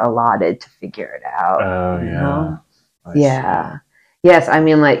time you're allotted to figure it out. Oh, yeah. Yeah. Yes, I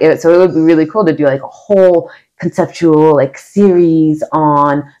mean, like, so it would be really cool to do like a whole conceptual like series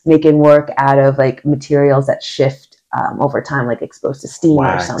on making work out of like materials that shift over time, like exposed to steam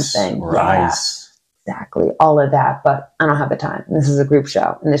wax, or something. Or ice. Exactly, all of that. But I don't have the time. This is a group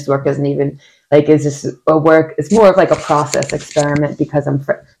show, and this work isn't even like, is this a work? It's more of like a process experiment, because I'm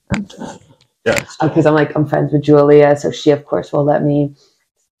friends with Julia, so she of course will let me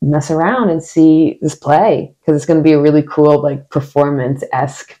mess around and see this play, because it's going to be a really cool like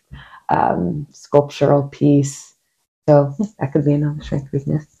performance-esque sculptural piece. So that could be another strength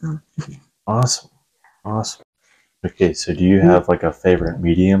weakness. Awesome. Okay, so do you have like a favorite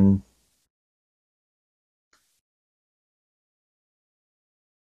medium?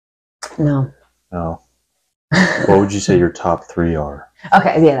 No. What would you say your top 3 are?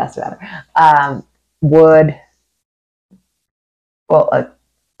 Okay, yeah, that's better. Wood, well, a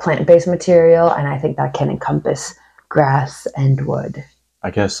plant-based material, and I think that can encompass grass and wood.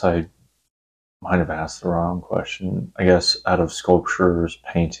 I guess I might have asked the wrong question. I guess out of sculptures,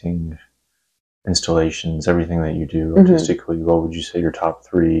 painting, installations, everything that you do artistically, what would you say your top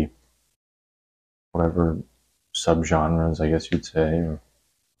 3, whatever subgenres, I guess you'd say? Or...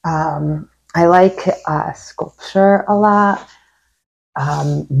 I like sculpture a lot,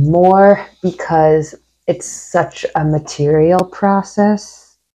 more because it's such a material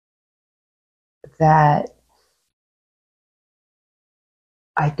process that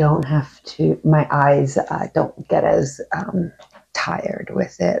I don't have to, my eyes don't get as tired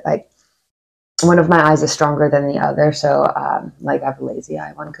with it. Like, one of my eyes is stronger than the other, so like I have a lazy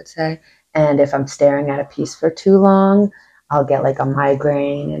eye, one could say. And if I'm staring at a piece for too long, I'll get like a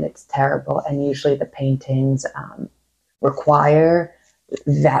migraine, and it's terrible. And usually the paintings require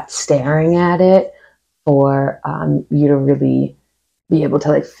that staring at it for you to really be able to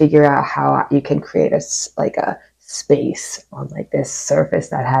like figure out how you can create a space on like this surface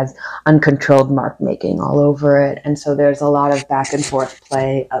that has uncontrolled mark making all over it. And so there's a lot of back and forth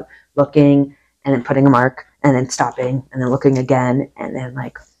play of looking and then putting a mark and then stopping and then looking again, and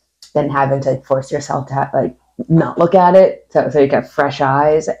then having to force yourself to like not look at it so you get fresh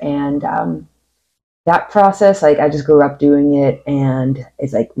eyes. And that process, like I just grew up doing it, and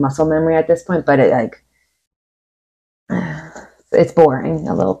it's like muscle memory at this point, but it like it's boring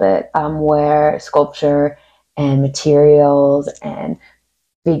a little bit, where sculpture and materials and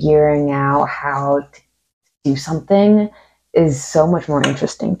figuring out how to do something is so much more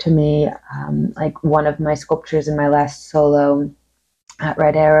interesting to me. Like one of my sculptures in my last solo at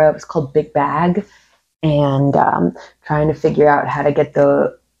Red Arrow was called Big Bag, and trying to figure out how to get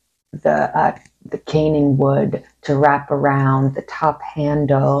the caning wood to wrap around the top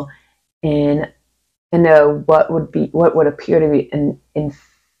handle in what would appear to be an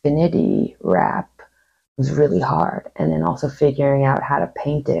infinity wrap was really hard. And then also figuring out how to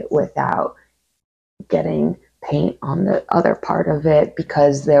paint it without getting paint on the other part of it,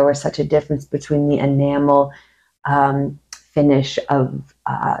 because there was such a difference between the enamel finish of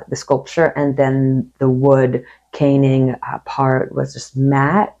the sculpture and then the wood caning part was just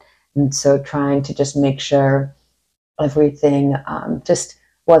matte. And so trying to just make sure everything just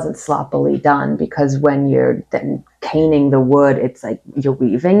wasn't sloppily done, because when you're then caning the wood, it's like you're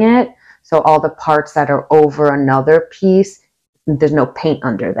weaving it. So all the parts that are over another piece, there's no paint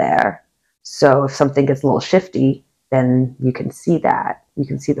under there. So if something gets a little shifty, then you can see that. You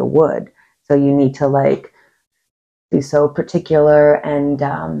can see the wood. So you need to like be so particular and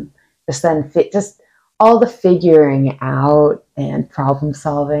just then just all the figuring out and problem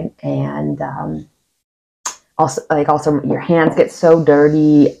solving, and also your hands get so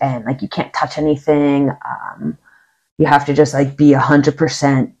dirty and like you can't touch anything. You have to just like be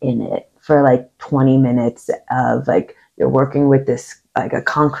 100% in it for like 20 minutes of like you're working with this like a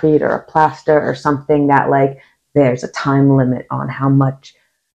concrete or a plaster or something that like there's a time limit on how much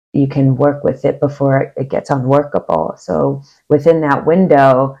you can work with it before it gets unworkable. So within that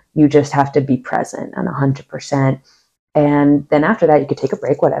window, you just have to be present and 100%. And then after that, you could take a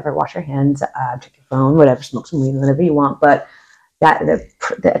break, whatever, wash your hands, check your phone, whatever, smoke some weed, whatever you want. But that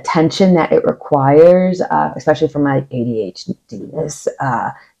the attention that it requires, especially for my ADHDness,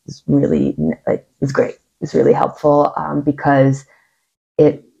 is really like it's great. It's really helpful because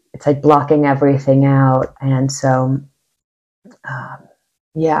it's like blocking everything out. And so,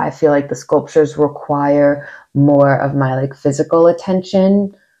 yeah, I feel like the sculptures require more of my like physical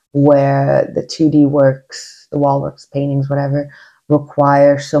attention, where the 2D works, the wall works, paintings, whatever,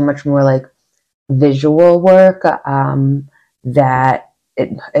 require so much more like visual work that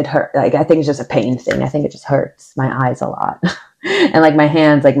it hurt. Like I think it's just a pain thing. I think it just hurts my eyes a lot, and like my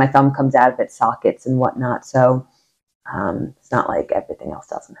hands, like my thumb comes out of its sockets and whatnot. So it's not like everything else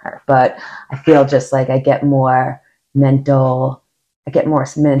doesn't hurt, but I feel just like I get more mental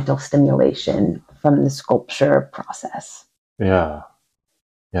stimulation from the sculpture process. Yeah.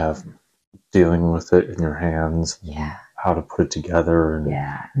 Yeah. Dealing with it in your hands. Yeah. How to put it together. And,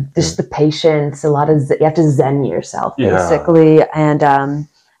 yeah. Just the patience, you have to zen yourself basically. Yeah. And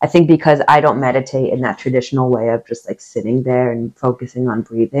I think because I don't meditate in that traditional way of just like sitting there and focusing on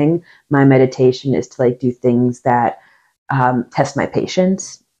breathing, my meditation is to like do things that test my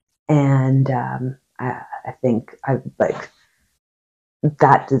patience. And I think I like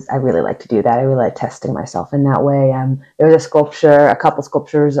I really like to do that. I really like testing myself in that way. There was a couple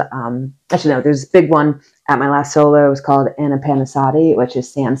sculptures. Actually, no, there's a big one at my last solo. It was called Anapanasati, which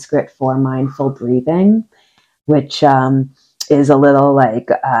is Sanskrit for mindful breathing, which is a little like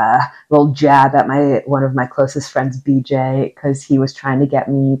little jab at one of my closest friends, BJ, because he was trying to get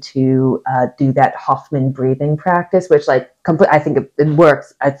me to do that Hoffman breathing practice, which like I think it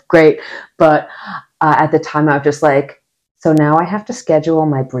works. It's great, but at the time I was just like, so now I have to schedule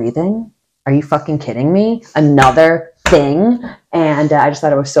my breathing? Are you fucking kidding me? Another thing? And I just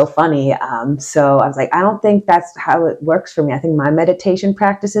thought it was so funny. So I was like, I don't think that's how it works for me. I think my meditation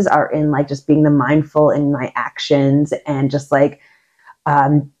practices are in like just being the mindful in my actions and just like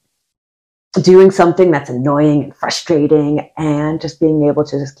doing something that's annoying and frustrating and just being able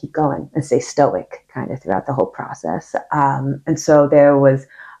to just keep going and stay stoic kind of throughout the whole process. And so there was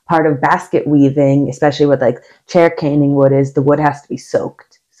part of basket weaving, especially with like chair caning wood, is the wood has to be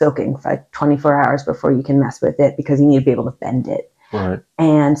soaking for like 24 hours before you can mess with it, because you need to be able to bend it. Right.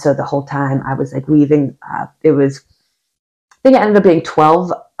 And so the whole time I was like weaving, I think it ended up being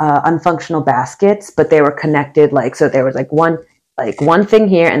 12 unfunctional baskets, but they were connected. Like, so there was like one thing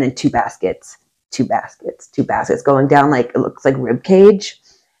here and then two baskets going down, like it looks like rib cage.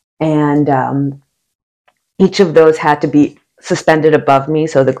 And each of those had to be suspended above me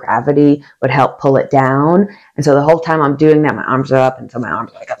so the gravity would help pull it down. And so the whole time I'm doing that, my arms are up, and so my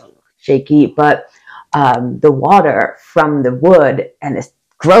arms are like a little shaky. But the water from the wood, and it's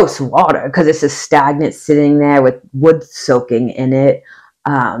gross water because it's just stagnant sitting there with wood soaking in it.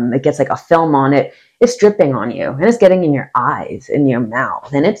 It gets like a film on it. it's dripping on you and it's getting in your eyes and your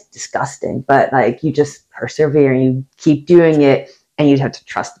mouth and it's disgusting. But like you just persevere and you keep doing it and you have to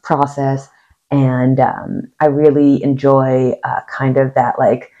trust the process. And I really enjoy kind of that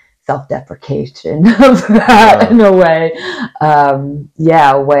like self-deprecation of that in a way.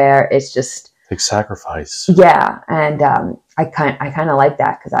 Where it's just like sacrifice. Yeah, and I kind of like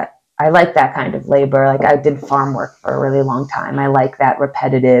that because I like that kind of labor. Like I did farm work for a really long time. I like that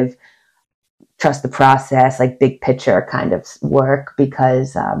repetitive, trust the process, like big picture kind of work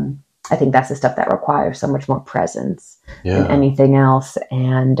because I think that's the stuff that requires so much more presence than anything else.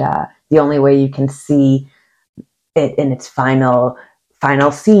 And the only way you can see it in its final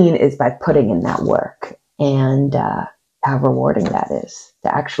scene is by putting in that work. And how rewarding that is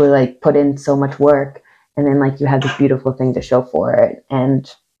to actually like put in so much work and then like you have this beautiful thing to show for it,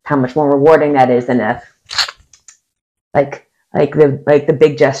 and how much more rewarding that is than a like the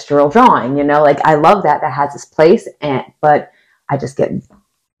big gestural drawing, you know. Like I love that has its place, but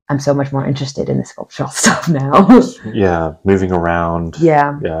I'm so much more interested in the sculptural stuff now. Moving around,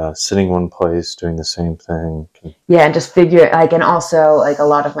 sitting one place doing the same thing, and just figure like, and also like a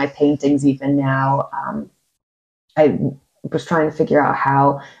lot of my paintings even now, I was trying to figure out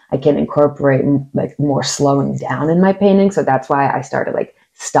how I can incorporate like more slowing down in my painting. So that's why I started like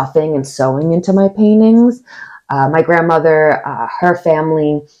stuffing and sewing into my paintings. My grandmother, her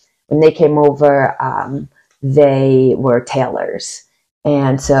family, when they came over, they were tailors.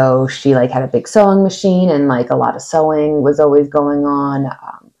 And so she like had a big sewing machine and like a lot of sewing was always going on.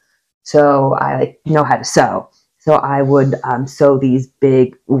 So I like know how to sew. So I would sew these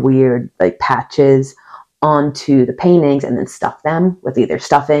big, weird like patches onto the paintings and then stuff them with either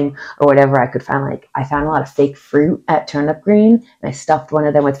stuffing or whatever I could find. Like I found a lot of fake fruit at Turnip Green and I stuffed one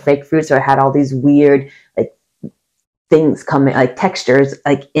of them with fake fruit. So I had all these weird like things coming, like textures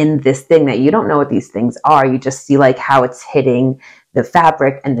like in this thing that you don't know what these things are. You just see like how it's hitting the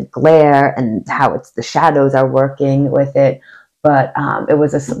fabric and the glare and how the shadows are working with it. But it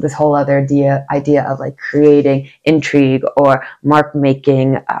was this whole other idea of like creating intrigue or mark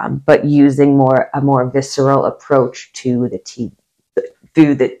making, but using a more visceral approach to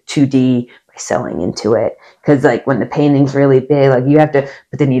through the 2D by sewing into it. Because like when the painting's really big, like you have to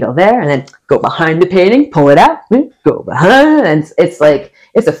put the needle there and then go behind the painting, pull it out, go behind, and it's like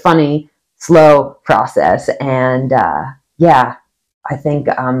it's a funny, slow process. And I think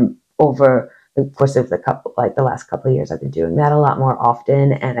over the course of the last couple of years, I've been doing that a lot more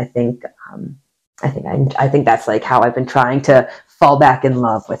often, and I think that's like how I've been trying to fall back in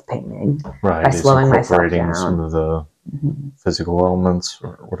love with painting, right? By slowing myself incorporating down. some of the physical elements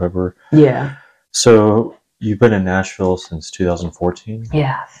or whatever. Yeah. So you've been in Nashville since 2014.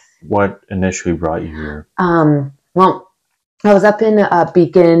 Yeah. What initially brought you here? Well, I was up in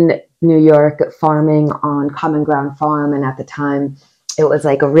Beacon, New York, farming on Common Ground Farm, and at the time, it was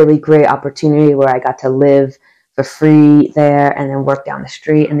like a really great opportunity where I got to live for free there and then work down the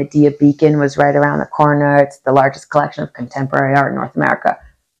street. And the Dia Beacon was right around the corner. It's the largest collection of contemporary art in North America.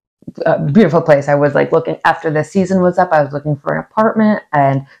 Beautiful place. I was like looking, after the season was up, I was looking for an apartment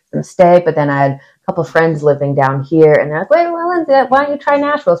and some stay, but then I had a couple of friends living down here and they're like, wait, well, Lindsay, why don't you try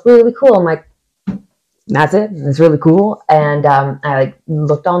Nashville? It's really cool. I'm like, that's it. It's really cool. And I like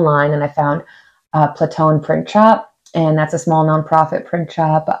looked online and I found Plateau Print Shop. And that's a small nonprofit print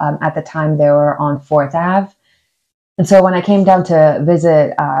shop. At the time, they were on 4th Ave. And so when I came down to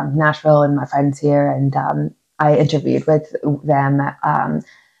visit Nashville and my friends here, and I interviewed with them.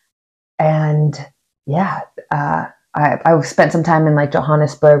 I spent some time in like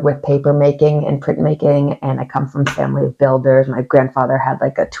Johannesburg with paper making and printmaking. And I come from a family of builders. My grandfather had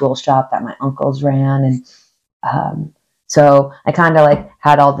like a tool shop that my uncles ran. And so I kind of like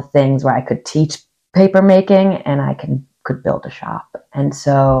had all the things where I could teach paper making and I could build a shop. And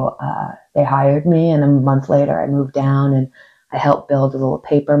so they hired me, and a month later I moved down and I helped build a little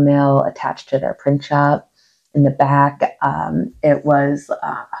paper mill attached to their print shop. In the back, it was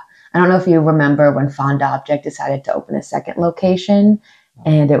I don't know if you remember when Fond Object decided to open a second location,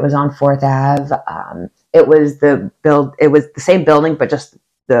 and it was on 4th Ave. It was the same building, but just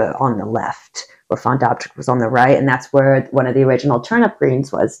on the left, where Fond Object was on the right, and that's where one of the original Turnip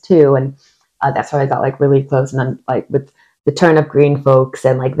Greens was too. And that's why I got like really close and like with the Turnip Green folks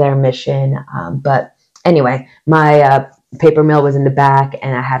and like their mission. But anyway, my paper mill was in the back,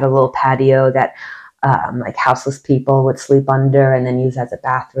 and I had a little patio that like houseless people would sleep under and then use as a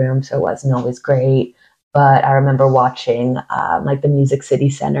bathroom. So it wasn't always great. But I remember watching like the Music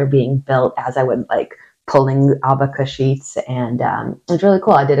City Center being built as I would like pulling abaca sheets, and it was really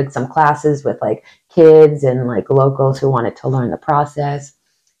cool. I did some classes with like kids and like locals who wanted to learn the process.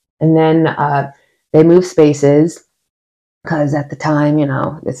 And then they moved spaces because at the time,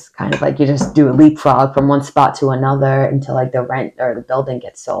 it's kind of like you just do a leapfrog from one spot to another until like the rent or the building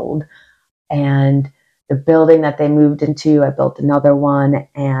gets sold. And the building that they moved into, I built another one.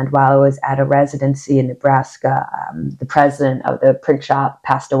 And while I was at a residency in Nebraska, the president of the print shop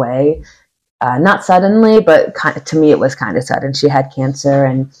passed away. Not suddenly, but to me, it was kind of sudden. She had cancer,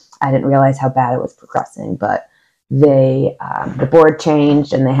 and I didn't realize how bad it was progressing. But the board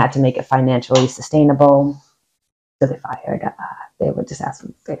changed, and they had to make it financially sustainable. So they fired. They would just ask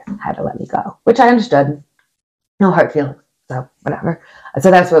me, they had to let me go, which I understood. No hard feelings, so whatever. So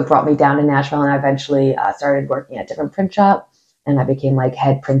that's what brought me down to Nashville, and I eventually started working at a different print shop, and I became like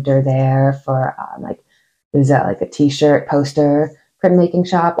head printer there for it was like a T-shirt poster printmaking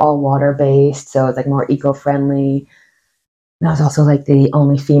shop, all water-based, so it's like more eco-friendly. And I was also like the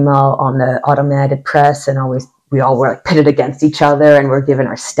only female on the automated press, and we all were like pitted against each other, and we're given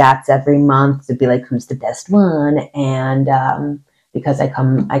our stats every month to be like, who's the best one. And because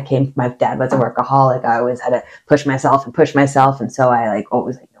my dad was a workaholic, I always had to push myself, and so I like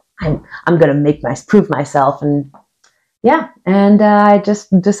always like, no, I'm gonna prove myself. And yeah, and I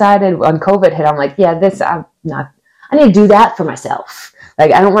just decided when COVID hit, I'm like, yeah, I need to do that for myself.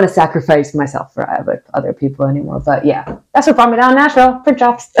 Like, I don't want to sacrifice myself for other people anymore. But yeah, that's what brought me down to Nashville. Print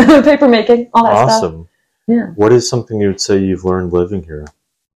jobs, paper making, all that stuff. Awesome. Yeah. What is something you would say you've learned living here?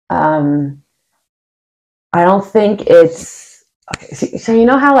 I don't think it's okay. So you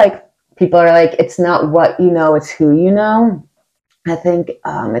know how like people are like, it's not what you know, it's who you know. I think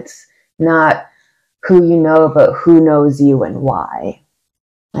it's not who you know, but who knows you and why.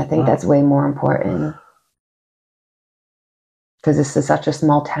 I think that's way more important. Because this is such a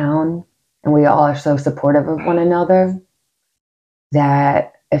small town and we all are so supportive of one another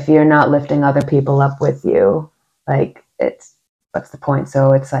that if you're not lifting other people up with you, like what's the point?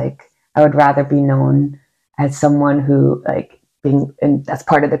 So it's like, I would rather be known as someone who like and that's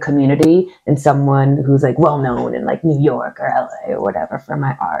part of the community, and someone who's like well known in like New York or LA or whatever for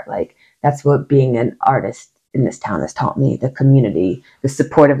my art. Like that's what being an artist in this town has taught me. The community, the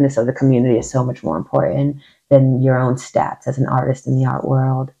supportiveness of the community is so much more important than your own stats as an artist in the art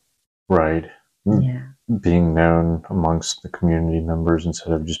world. Right. Yeah. Being known amongst the community members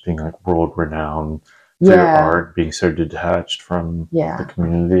instead of just being like world renowned for your art, being so detached from the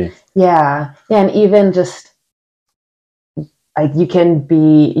community. Yeah. And even just like you can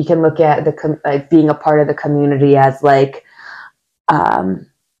look at like being a part of the community as like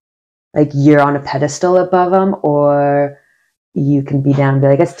you're on a pedestal above them, or you can be down and be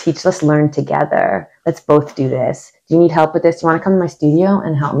like, let's learn together. Let's both do this. Do you need help with this? Do you want to come to my studio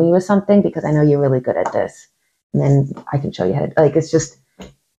and help me with something? Because I know you're really good at this. And then I can show you how to, like, it's just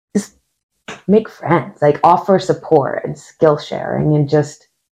make friends, like offer support and skill sharing, and just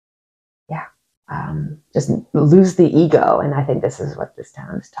lose the ego. And I think this is what this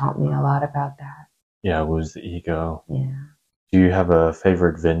town has taught me a lot about that. Yeah, lose the ego. Yeah. Do you have a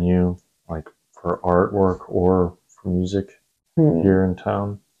favorite venue, like for artwork or for music here in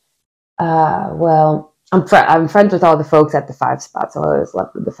town? Well, I'm friends with all the folks at the 5 Spot, so I always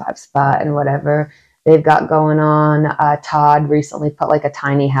loved the 5 Spot and whatever they've got going on. Todd recently put like a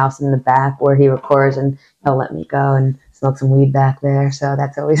tiny house in the back where he records, and he'll let me go and smoke some weed back there. So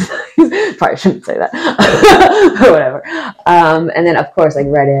that's always nice. Probably shouldn't say that, but whatever. And then of course, like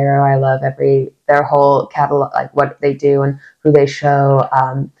Red Arrow, I love their whole catalog, like what they do and who they show.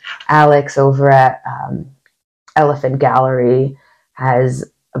 Alex over at Elephant Gallery has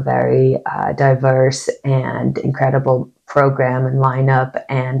a very diverse and incredible program and lineup,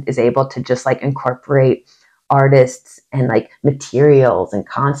 and is able to just like incorporate artists and like materials and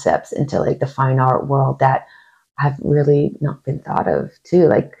concepts into like the fine art world that have really not been thought of too.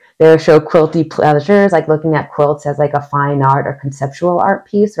 Like they show quilty pleasures, like looking at quilts as like a fine art or conceptual art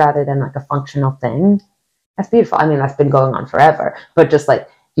piece rather than like a functional thing. That's beautiful. I mean, that's been going on forever, but just like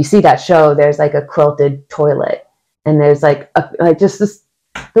you see that show, there's like a quilted toilet, and there's like just this,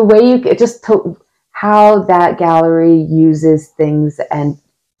 the way how that gallery uses things and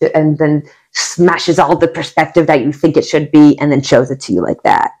then smashes all the perspective that you think it should be, and then shows it to you like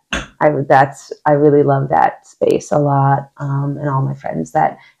that. I really love that space a lot, and all my friends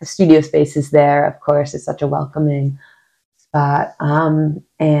that have studio spaces there, of course, is such a welcoming spot.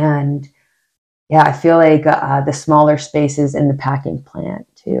 And yeah, I feel like the smaller spaces in the packing plant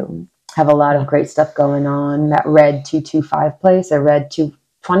too have a lot of great stuff going on. That Red 225 place, or Red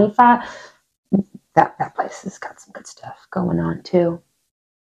 225, that place has got some good stuff going on too.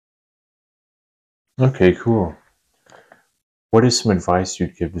 Okay, cool. What is some advice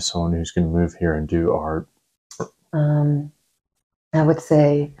you'd give to someone who's going to move here and do art? I would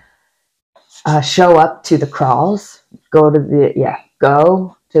say show up to the crawls, go to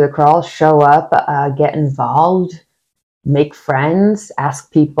the crawls, show up, get involved, make friends,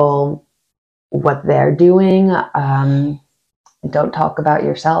 ask people what they're doing, and don't talk about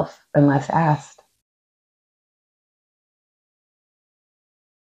yourself unless asked.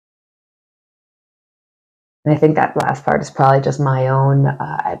 And I think that last part is probably just my own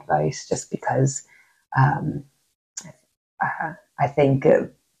advice, just because I think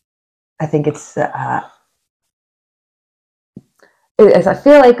it's. As I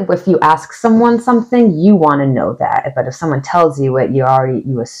feel like if you ask someone something, you want to know that. But if someone tells you it, you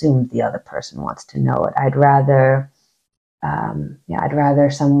assume the other person wants to know it. I'd rather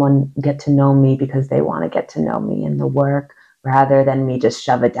someone get to know me because they want to get to know me in the work, rather than me just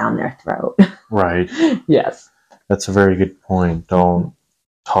shove it down their throat. Right. Yes. That's a very good point. Don't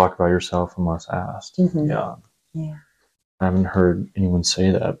talk about yourself unless asked. Mm-hmm. Yeah. Yeah. I haven't heard anyone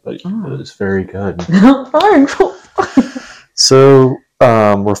say that, but it's very good. So,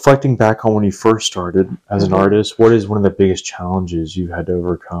 reflecting back on when you first started as an artist, what is one of the biggest challenges you had to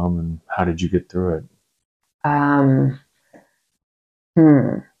overcome, and how did you get through it?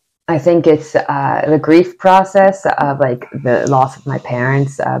 I think it's the grief process of like the loss of my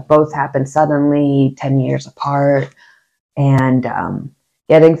parents. Both happened suddenly, 10 years apart, and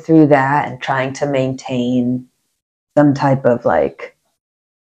getting through that and trying to maintain some type of like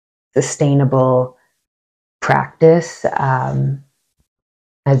sustainable practice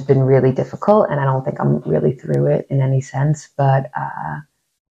has been really difficult, and I don't think I'm really through it in any sense, but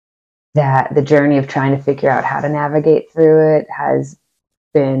that the journey of trying to figure out how to navigate through it has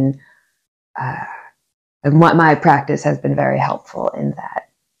been and what my practice has been very helpful in that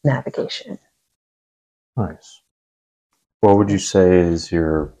navigation. Nice. What would you say is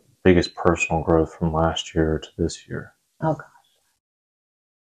your biggest personal growth from last year to this year? Oh gosh.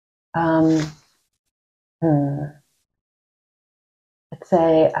 I'd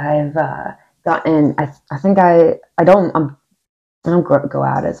say I've gotten. I think I don't go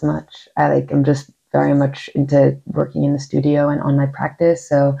out as much. I'm just very much into working in the studio and on my practice.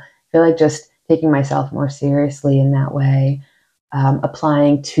 So I feel like just taking myself more seriously in that way,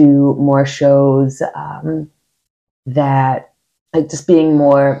 applying to more shows, that like just being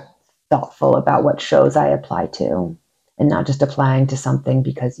more thoughtful about what shows I apply to, and not just applying to something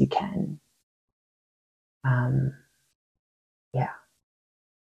because you can. Yeah.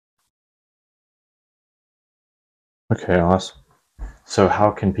 Okay, awesome. So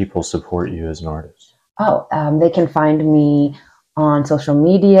how can people support you as an artist? They can find me on social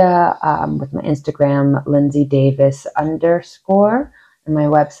media with my Instagram, Lindsy Davis _, and my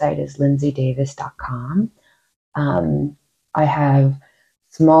website is lindsaydavis.com. I have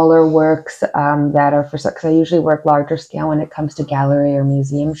smaller works that are because I usually work larger scale when it comes to gallery or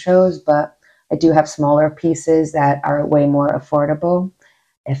museum shows, but I do have smaller pieces that are way more affordable.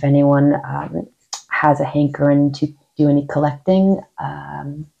 If anyone has a hankering to do any collecting,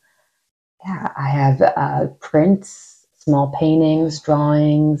 I have prints, small paintings,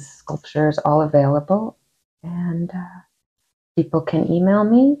 drawings, sculptures, all available. And people can email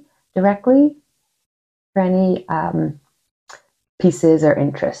me directly for any pieces or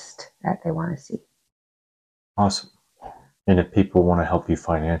interest that they want to see. Awesome. And if people want to help you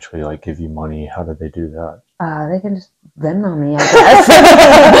financially, like give you money, how do they do that? They can just Venmo me, I guess.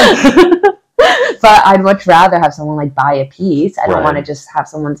 But I'd much rather have someone like buy a piece. I don't want to just have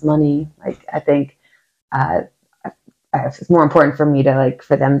someone's money. Like I think it's more important for me to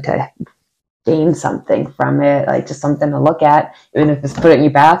for them to gain something from it, like just something to look at, even if it's put it in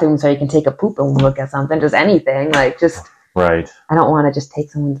your bathroom so you can take a poop and look at something, just anything. I don't want to just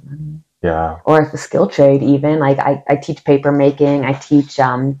take someone's money. Yeah. Or if a skill trade, even I teach paper making. I teach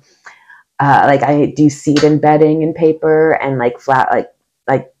I do seed embedding in paper and flat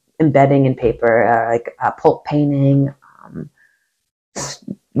embedding in paper, pulp painting,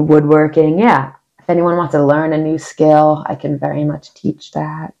 woodworking. Yeah. If anyone wants to learn a new skill, I can very much teach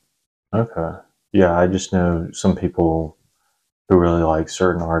that. Okay. Yeah, I just know some people who really like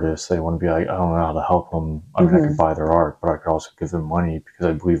certain artists. They want to be like, I don't know how to help them. I mean, I could buy their art, but I could also give them money because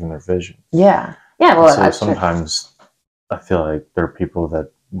I believe in their vision. Yeah. Yeah. Well, so sometimes I feel like there are people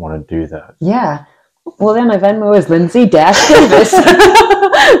that want to do that. Yeah. Well, then my Venmo is Lindsy Davis.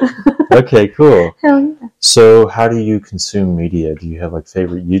 Okay, cool. Hell yeah. So how do you consume media? Do you have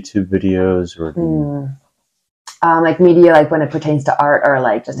favorite YouTube videos or media, when it pertains to art or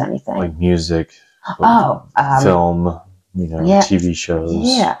just anything? Like music, film, TV shows.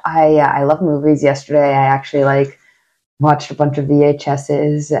 Yeah, I love movies. Yesterday I actually watched a bunch of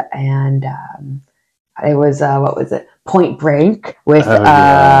VHSs, and it was what was it? Point Break with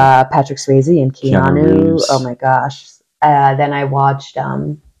Patrick Swayze and Keanu. Oh my gosh. Then I watched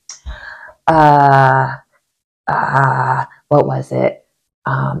what was it?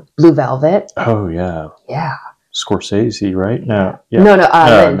 Blue Velvet. Oh yeah. Yeah. Scorsese, right? No. Yeah. No,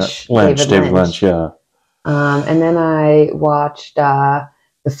 Lynch. No. David Lynch, yeah. And then I watched The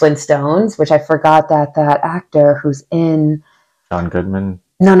Flintstones, which I forgot that actor who's in John Goodman.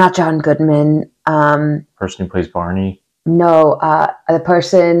 No, not John Goodman. Person who plays Barney. No, the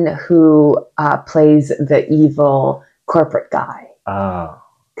person who plays the evil corporate guy. Oh.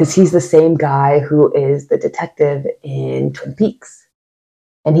 Because he's the same guy who is the detective in Twin Peaks.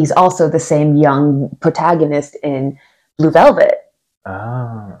 And he's also the same young protagonist in Blue Velvet.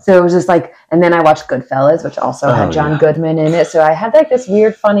 Oh. So it was just like, and then I watched Goodfellas, which also had John Goodman in it. So I had like this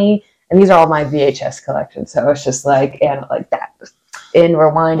weird, funny, and these are all my VHS collections. So it's just like, and like that,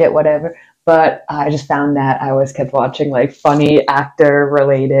 rewind it, whatever. But I just found that I always kept watching like funny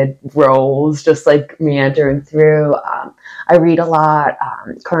actor-related roles, just like meandering through. I read a lot.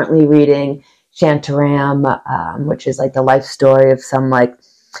 Currently reading Shantaram, which is like the life story of some like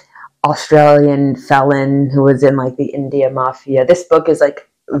Australian felon who was in like the India mafia. This book is like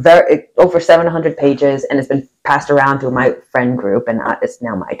over 700 pages and it's been passed around through my friend group, and it's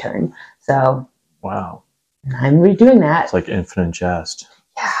now my turn. So wow, I'm redoing that. It's like Infinite Jest.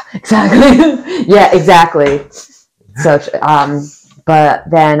 Yeah, exactly. Yeah, exactly. So, but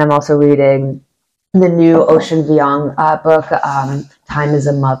then I'm also reading the new Ocean Vuong book, Time is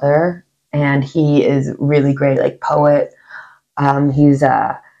a Mother, and he is really great, like poet. He's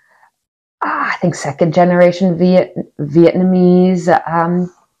I think second generation Vietnamese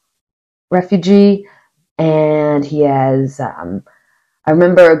refugee, and he has. I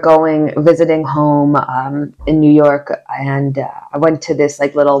remember visiting home in New York, and I went to this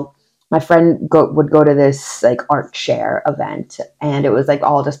like little. My friend would go to this like art share event, and it was like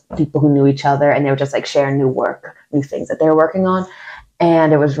all just people who knew each other, and they would just like share new things that they were working on.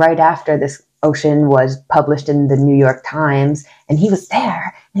 And it was right after this Ocean was published in the New York Times, and he was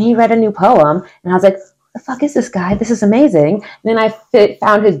there, and he read a new poem, and I was like, "What the fuck is this guy? This is amazing!" And then I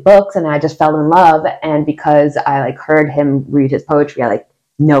found his books, and I just fell in love. And because I like heard him read his poetry, I like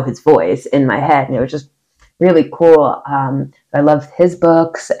know his voice in my head, and it was just really cool. I love his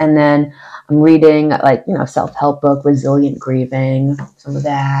books, and then I'm reading like self-help book, Resilient Grieving, some of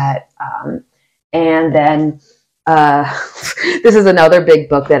that, and then. This is another big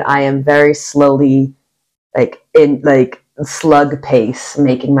book that I am very slowly, like in like slug pace,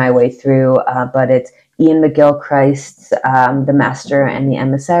 making my way through. But it's Ian McGilchrist's The Master and the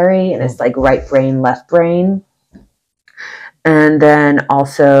Emissary, and it's like right brain, left brain. And then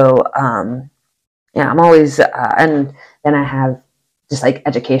also, I'm always, and then I have just like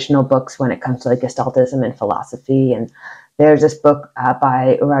educational books when it comes to like Gestaltism and philosophy. And there's this book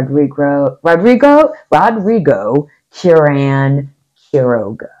by Rodrigo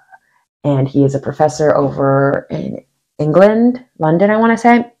Quiroga, and he is a professor over in London, I want to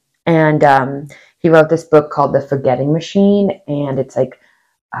say. And he wrote this book called The Forgetting Machine, and it's like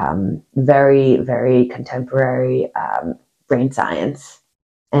very, very contemporary brain science.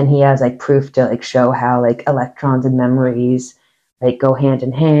 And he has like proof to like show how like electrons and memories like go hand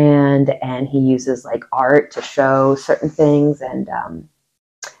in hand, and he uses like art to show certain things. And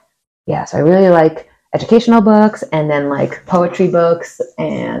so I really like educational books, and then like poetry books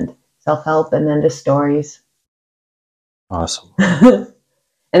and self-help, and then just stories. Awesome. And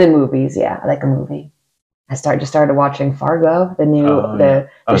then movies. I like a movie. I just started watching Fargo, the new the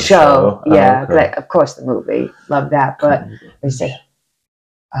show. Yeah, okay. Of course the movie, love that, but it's just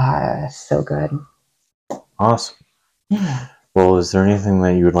so good. Awesome. Yeah. Well, is there anything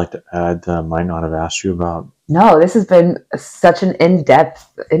that you would like to add that I might not have asked you about? No, this has been such an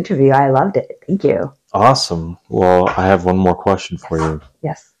in-depth interview. I loved it. Thank you. Awesome. Well, I have one more question for you.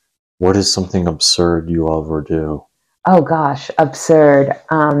 Yes. What is something absurd you love or do? Oh gosh, absurd.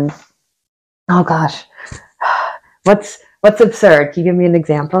 Oh gosh, what's absurd? Can you give me an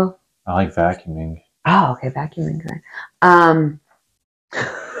example? I like vacuuming. Oh, okay, vacuuming. Good.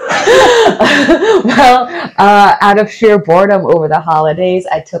 Well, out of sheer boredom over the holidays,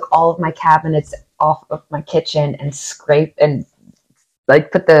 I took all of my cabinets off of my kitchen and scraped and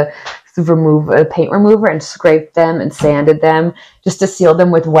like put the paint remover and scraped them and sanded them just to seal them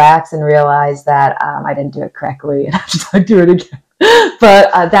with wax, and realized that I didn't do it correctly and I have to do it again.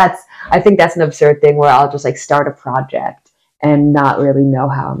 But I think that's an absurd thing where I'll just like start a project and not really know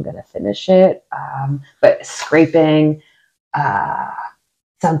how I'm going to finish it. But scraping,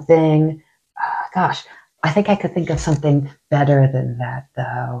 something, gosh, I think I could think of something better than that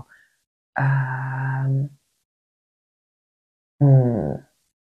though. I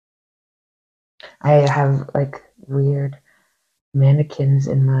have like weird mannequins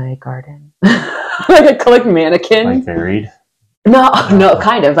in my garden. Like I collect mannequins. Like varied? No,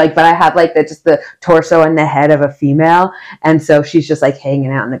 kind of like, but I have like just the torso and the head of a female, and so she's just like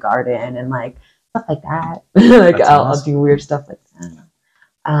hanging out in the garden and like stuff like that. Like I'll do weird stuff like that.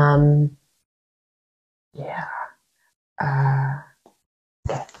 Yeah. I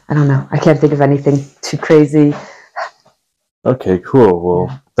don't know. I can't think of anything too crazy. Okay, cool.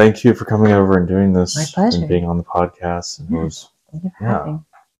 Well, thank you for coming over and doing this. My pleasure. And being on the podcast. And it was Thank you for having.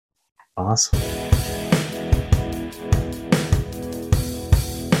 Awesome.